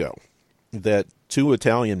weeks ago that 2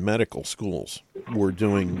 Italian medical schools were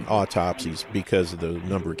doing autopsies because of the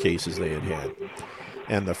number of cases they had had.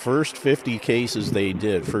 And the first 50 cases they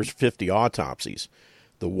did, first 50 autopsies,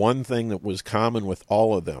 the one thing that was common with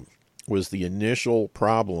all of them was the initial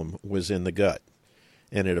problem was in the gut.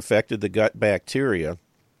 And it affected the gut bacteria.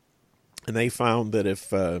 And they found that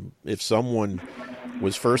if someone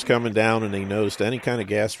was first coming down and they noticed any kind of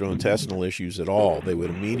gastrointestinal issues at all, they would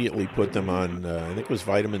immediately put them on, I think it was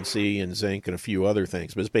vitamin C and zinc and a few other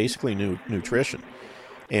things, but it's basically nutrition.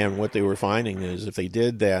 And what they were finding is if they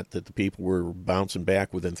did that, that the people were bouncing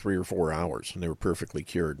back within 3 or 4 hours, and they were perfectly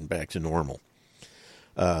cured and back to normal.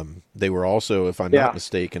 They were also, if I'm not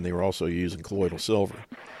mistaken, they were also using colloidal silver.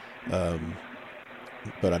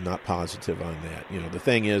 But I'm not positive on that. You know, the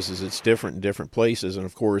thing is it's different in different places. And,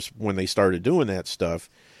 of course, when they started doing that stuff,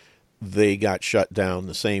 they got shut down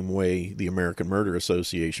the same way the American Murder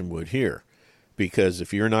Association would here. Because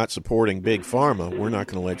if you're not supporting Big Pharma, we're not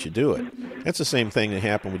going to let you do it. That's the same thing that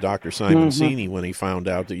happened with Dr. Simoncini when he found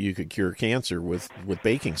out that you could cure cancer with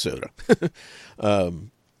baking soda. You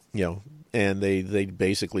know, and they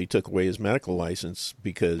basically took away his medical license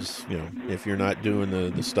because, you know, if you're not doing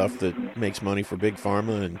the stuff that makes money for Big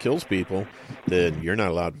Pharma and kills people, then you're not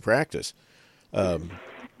allowed to practice.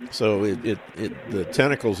 So the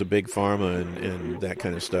tentacles of Big Pharma and that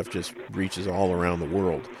kind of stuff just reaches all around the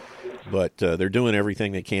world. But they're doing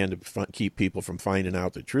everything they can to keep people from finding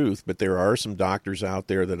out the truth. But there are some doctors out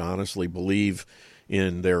there that honestly believe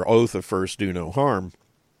in their oath of first do no harm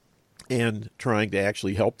and trying to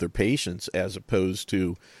actually help their patients as opposed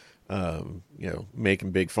to,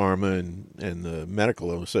 making Big Pharma and the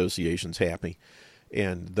medical associations happy.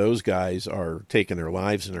 And those guys are taking their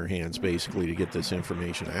lives in their hands basically to get this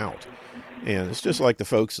information out. And it's just like the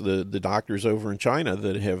folks, the doctors over in China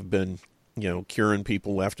that have been, you know, curing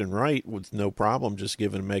people left and right with no problem, just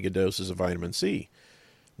giving mega doses of vitamin C.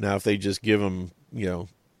 Now, if they just give them, you know,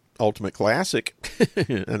 Ultimate Classic,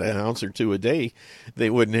 an ounce or two a day, they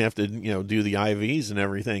wouldn't have to, you know, do the IVs and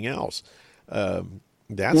everything else.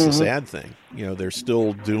 That's the sad thing. You know, they're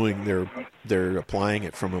still doing they're applying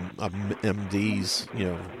it from a MD's, you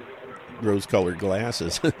know, rose-colored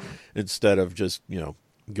glasses instead of just, you know,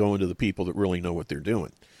 going to the people that really know what they're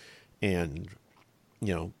doing. And,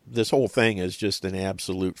 you know, this whole thing is just an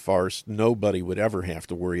absolute farce. Nobody would ever have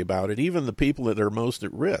to worry about it. Even the people that are most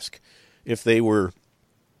at risk, if they were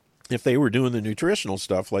doing the nutritional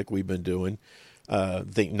stuff like we've been doing,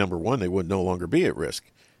 number one, they would no longer be at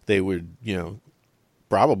risk. They would, you know,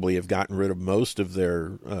 probably have gotten rid of most of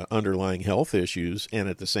their underlying health issues, and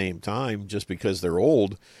at the same time, just because they're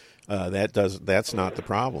old, that's not the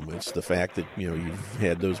problem. It's the fact that, you know, you've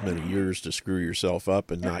had those many years to screw yourself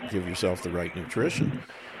up and not give yourself the right nutrition.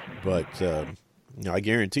 But I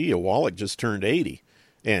guarantee you, Wallach just turned 80,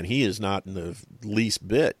 and he is not in the least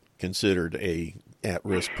bit considered a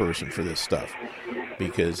at-risk person for this stuff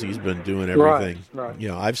because he's been doing everything. Right. You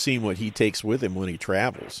know, I've seen what he takes with him when he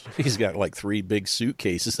travels. He's got like 3 big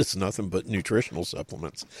suitcases. It's nothing but nutritional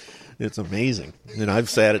supplements. It's amazing. And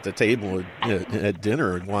I've sat at the table at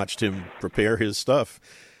dinner and watched him prepare his stuff,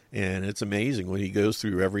 and it's amazing what he goes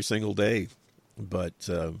through every single day. But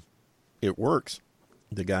it works.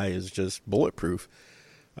 The guy is just bulletproof.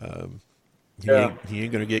 He ain't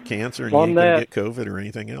going to get cancer, and he ain't going to get COVID or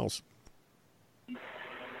anything else.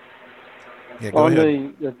 Yeah, on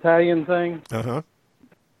ahead. The Italian thing,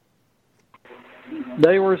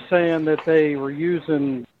 they were saying that they were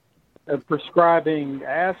using prescribing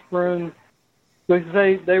aspirin.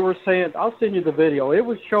 Because they were saying, I'll send you the video. It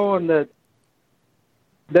was showing that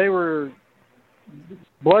they were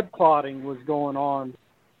blood clotting was going on,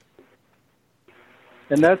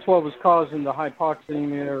 and that's what was causing the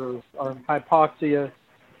hypoxemia or hypoxia,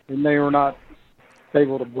 and they were not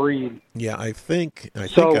able to breathe. Yeah, I think I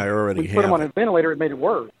already have. Put them on a ventilator, it made it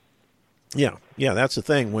worse. Yeah, that's the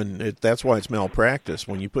thing. That's why it's malpractice.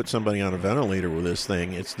 When you put somebody on a ventilator with this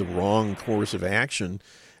thing, it's the wrong course of action,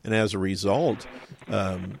 and as a result,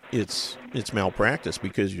 it's malpractice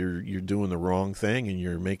because you're doing the wrong thing and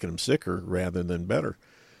you're making them sicker rather than better.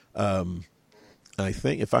 I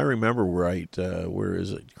think if I remember right, where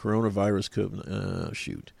is it? Coronavirus.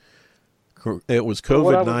 It was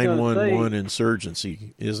COVID 911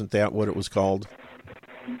 insurgency. Isn't that what it was called?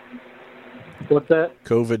 What's that?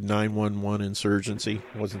 COVID 911 insurgency.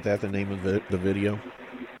 Wasn't that the name of the video?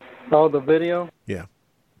 Oh, the video? Yeah.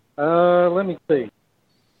 Let me see.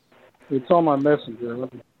 It's on my messenger.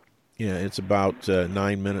 Yeah, it's about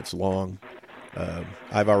 9 minutes long.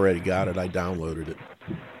 I've already got it. I downloaded it.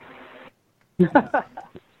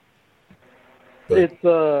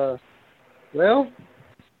 It's, well...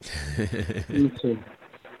 Let me see.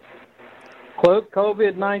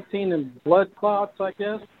 COVID-19 and blood clots, I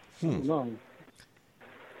guess. No.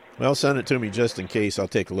 Well, send it to me just in case. I'll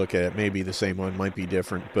take a look at it. Maybe the same one, might be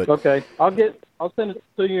different, but okay, I'll send it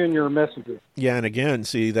to you in your messenger. Yeah, and again,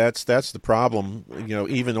 see, that's the problem.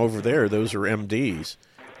 Even over there, those are MDs,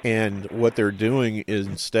 and what they're doing is,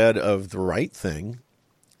 instead of the right thing,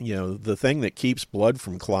 the thing that keeps blood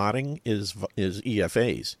from clotting is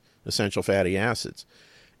EFAs, essential fatty acids,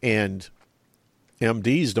 and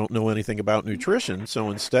MDs don't know anything about nutrition,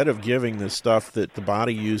 so instead of giving the stuff that the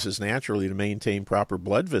body uses naturally to maintain proper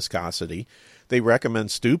blood viscosity, they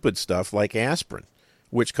recommend stupid stuff like aspirin,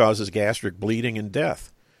 which causes gastric bleeding and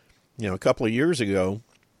death. A couple of years ago,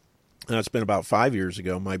 it's been about 5 years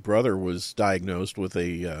ago, my brother was diagnosed with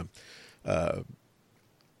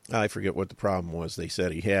I forget what the problem was they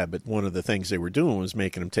said he had, but one of the things they were doing was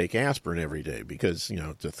making him take aspirin every day because,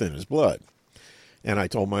 to thin his blood. And I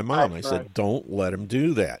told my mom, I said, don't let him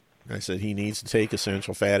do that. I said, he needs to take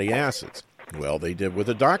essential fatty acids. Well, they did what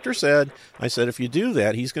the doctor said. I said, if you do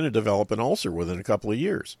that, he's going to develop an ulcer within a couple of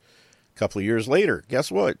years. A couple of years later,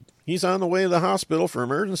 guess what? He's on the way to the hospital for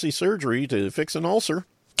emergency surgery to fix an ulcer.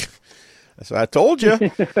 I said, I told you.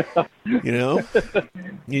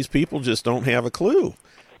 These people just don't have a clue.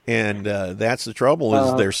 And that's the trouble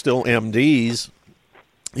is they're still MDs.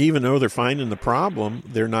 Even though they're finding the problem,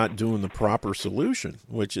 they're not doing the proper solution,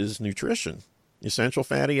 which is nutrition, essential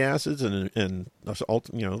fatty acids, and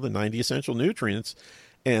the 90 essential nutrients.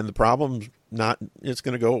 And the problem's it's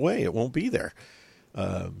going to go away. It won't be there.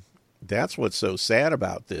 That's what's so sad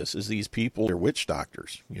about this is these people are witch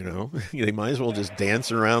doctors. They might as well just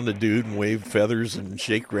dance around the dude and wave feathers and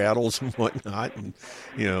shake rattles and whatnot, and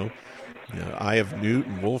Eye of Newt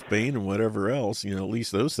and Wolfbane and whatever else, at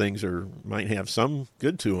least those things might have some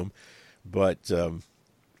good to them. But to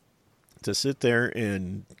sit there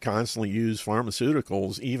and constantly use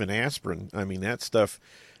pharmaceuticals, even aspirin, I mean, that stuff,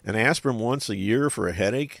 an aspirin once a year for a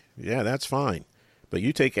headache, yeah, that's fine. But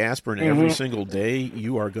you take aspirin every single day,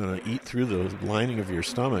 you are going to eat through the lining of your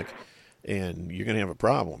stomach, and you're going to have a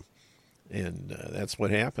problem. And that's what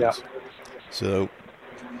happens. Yeah. So,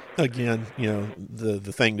 again,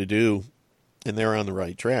 the thing to do, and they're on the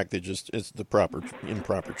right track. It's the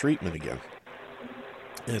improper treatment again.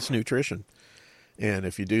 And it's nutrition. And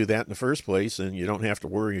if you do that in the first place, then you don't have to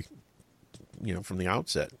worry, from the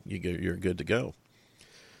outset. You're good to go.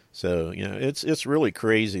 So, it's really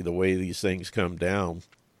crazy the way these things come down.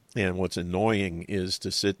 And what's annoying is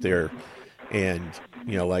to sit there and,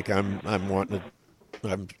 like I'm wanting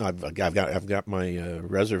to, I've got my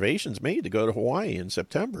reservations made to go to Hawaii in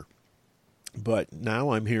September. But now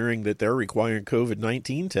I'm hearing that they're requiring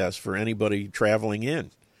COVID-19 tests for anybody traveling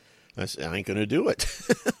in. I said, I ain't going to do it.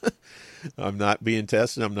 I'm not being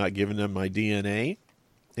tested. I'm not giving them my DNA.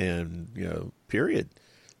 And, period.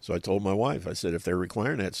 So I told my wife, I said, if they're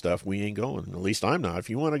requiring that stuff, we ain't going. At least I'm not. If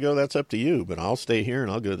you want to go, that's up to you. But I'll stay here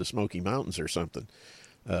and I'll go to the Smoky Mountains or something.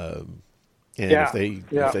 If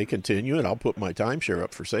they continue it, I'll put my timeshare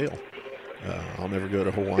up for sale. I'll never go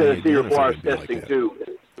to Hawaii again. Tennessee requires testing like too.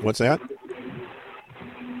 What's that?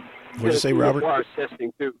 What did you say, Robert? Requires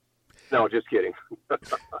testing too. No, just kidding.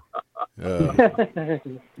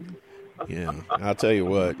 Yeah, I'll tell you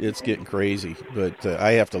what, it's getting crazy, but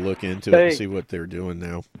I have to look into it and see what they're doing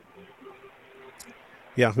now.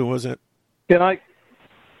 Yeah, who was it? Can I?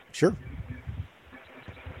 Sure.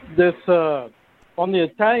 This on the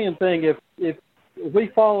Italian thing, if we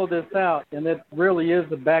follow this out, and it really is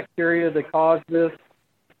the bacteria that caused this,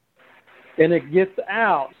 and it gets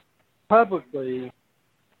out publicly,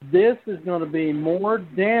 this is going to be more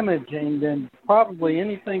damaging than probably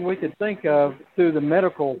anything we could think of to the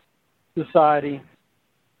medical society,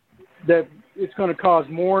 that it's going to cause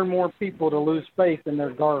more and more people to lose faith in their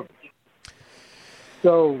garbage.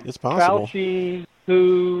 So it's possible. Fauci,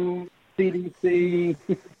 WHO, CDC,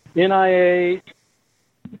 NIH,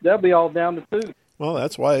 they'll be all down the tube. Well,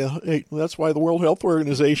 that's why the World Health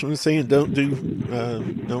Organization is saying don't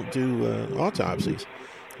do autopsies.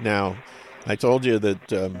 Now, I told you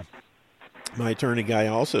that my attorney guy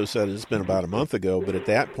also said it's been about a month ago, but at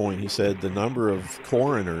that point he said the number of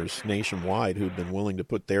coroners nationwide who'd been willing to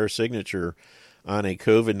put their signature on a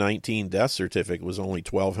COVID-19 death certificate was only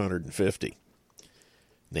 1,250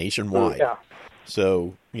 nationwide. Yeah.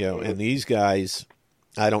 So, and these guys,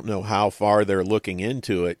 I don't know how far they're looking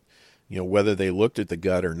into it, whether they looked at the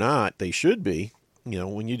gut or not. They should be.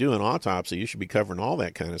 When you do an autopsy, you should be covering all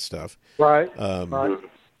that kind of stuff. Right. Right.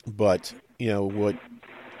 But, what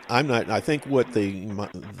I'm not, I think what the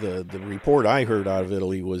report I heard out of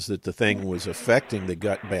Italy was that the thing was affecting the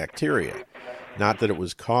gut bacteria. Not that it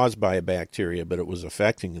was caused by a bacteria, but it was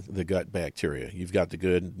affecting the gut bacteria. You've got the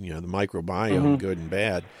good, the microbiome, good and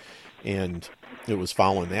bad, and it was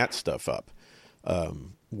following that stuff up,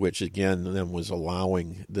 which again then was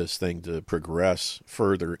allowing this thing to progress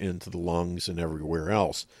further into the lungs and everywhere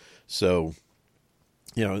else. So,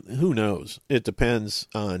 who knows? It depends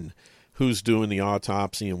on who's doing the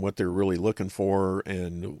autopsy and what they're really looking for,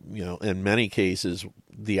 and in many cases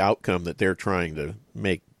the outcome that they're trying to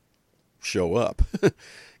make show up.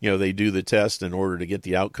 They do the test in order to get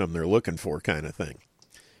the outcome they're looking for, kind of thing,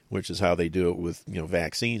 which is how they do it with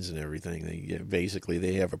vaccines and everything.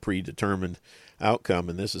 They have a predetermined outcome,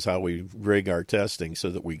 and this is how we rig our testing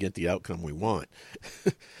so that we get the outcome we want.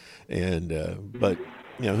 But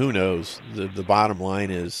who knows? The bottom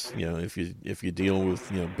line is, if you deal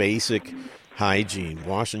with basic hygiene,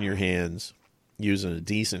 washing your hands, using a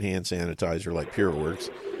decent hand sanitizer like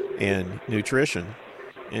PureWorks, and nutrition,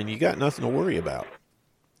 and you got nothing to worry about.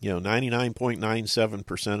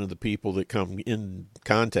 99.97% of the people that come in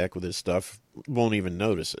contact with this stuff won't even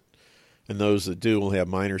notice it. And those that do will have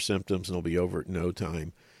minor symptoms and they'll be over it in no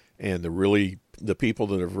time. And the people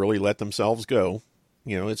that have really let themselves go,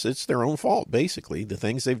 it's their own fault, basically. The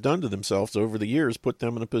things they've done to themselves over the years put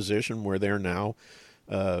them in a position where they're now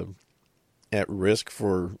at risk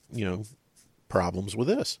for, problems with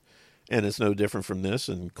this. And it's no different from this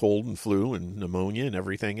and cold and flu and pneumonia and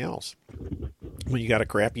everything else. When you got a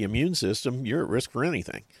crappy immune system, you're at risk for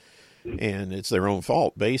anything. And it's their own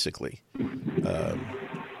fault, basically.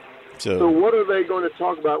 So what are they going to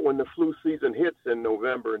talk about when the flu season hits in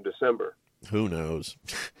November and December? Who knows?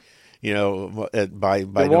 By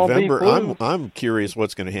November, I'm curious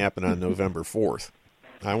what's going to happen on November 4th.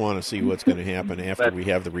 I want to see what's going to happen after we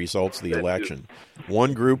have the results of the election.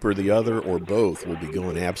 One group or the other or both will be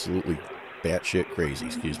going absolutely batshit crazy.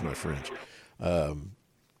 Excuse my French.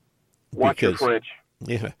 Watch your French.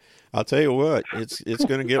 Yeah, I'll tell you what, it's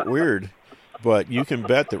going to get weird. But you can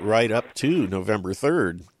bet that right up to November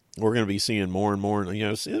 3rd, we're going to be seeing more and more.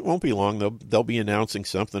 It won't be long. They'll be announcing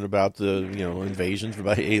something about the invasions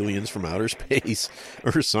by aliens from outer space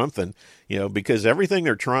or something. Because everything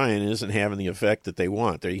they're trying isn't having the effect that they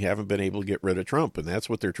want. They haven't been able to get rid of Trump, and that's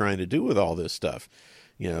what they're trying to do with all this stuff.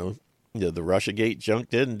 The Russiagate junk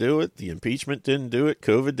didn't do it. The impeachment didn't do it.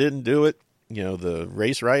 COVID didn't do it. The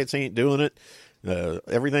race riots ain't doing it.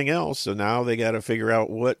 Everything else. So now they got to figure out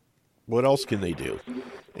what else can they do.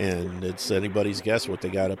 And it's anybody's guess what they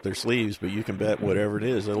got up their sleeves, but you can bet whatever it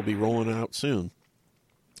is, it'll be rolling out soon.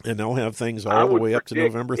 And they'll have things all the way up to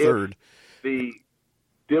November 3rd. If the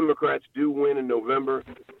Democrats do win in November,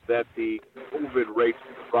 that the COVID rates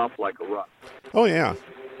drop like a rock. Oh, yeah.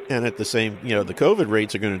 And at the same, the COVID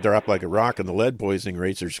rates are going to drop like a rock, and the lead poisoning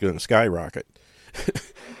rates are just going to skyrocket.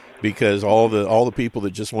 Because all the people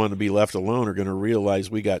that just want to be left alone are going to realize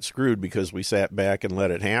we got screwed because we sat back and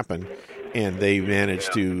let it happen. And they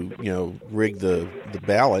managed to, rig the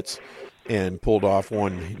ballots and pulled off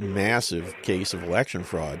one massive case of election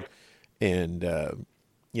fraud. And,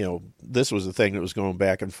 this was the thing that was going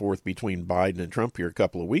back and forth between Biden and Trump here a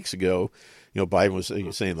couple of weeks ago. Biden was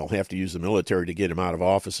saying they'll have to use the military to get him out of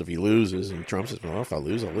office if he loses. And Trump says, well, if I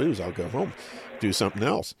lose, I'll lose. I'll go home, do something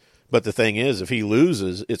else. But the thing is, if he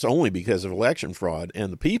loses, it's only because of election fraud,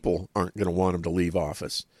 and the people aren't going to want him to leave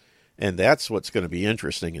office. And that's what's going to be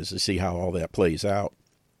interesting, is to see how all that plays out.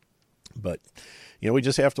 But, we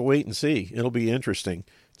just have to wait and see. It'll be interesting,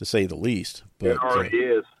 to say the least. But, it already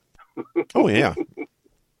is. Oh, yeah.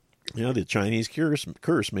 The Chinese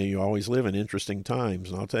curse may you always live in interesting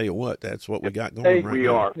times. And I'll tell you what, that's what we got going right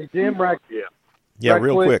now. Hey, Jim, Yeah,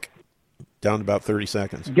 real quick. Down to about 30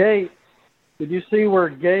 seconds. Gates, did you see where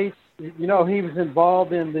Gates, he was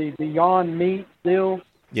involved in the Beyond Meat deal?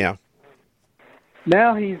 Yeah.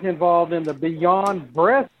 Now he's involved in the Beyond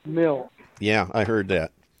Breast Milk. Yeah, I heard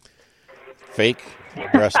that. Fake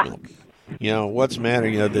breast milk. What's the matter?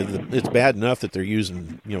 It's bad enough that they're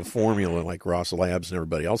using, formula like Ross Labs and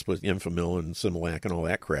everybody else puts Enfamil and Similac and all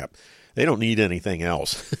that crap. They don't need anything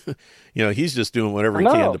else. He's just doing whatever he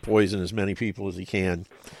can to poison as many people as he can.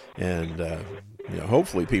 And,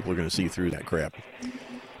 hopefully people are going to see through that crap.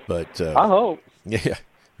 But I hope. Yeah,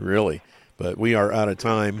 really. But we are out of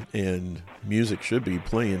time, and music should be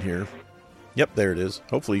playing here. Yep, there it is.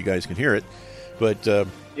 Hopefully you guys can hear it. But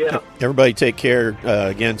everybody take care.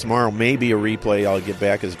 Again, tomorrow may be a replay. I'll get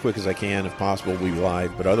back as quick as I can. If possible, we'll be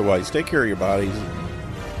live. But otherwise, take care of your bodies.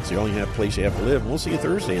 It's the only place you have to live. And we'll see you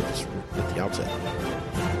Thursday at the outset.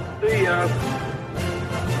 See ya.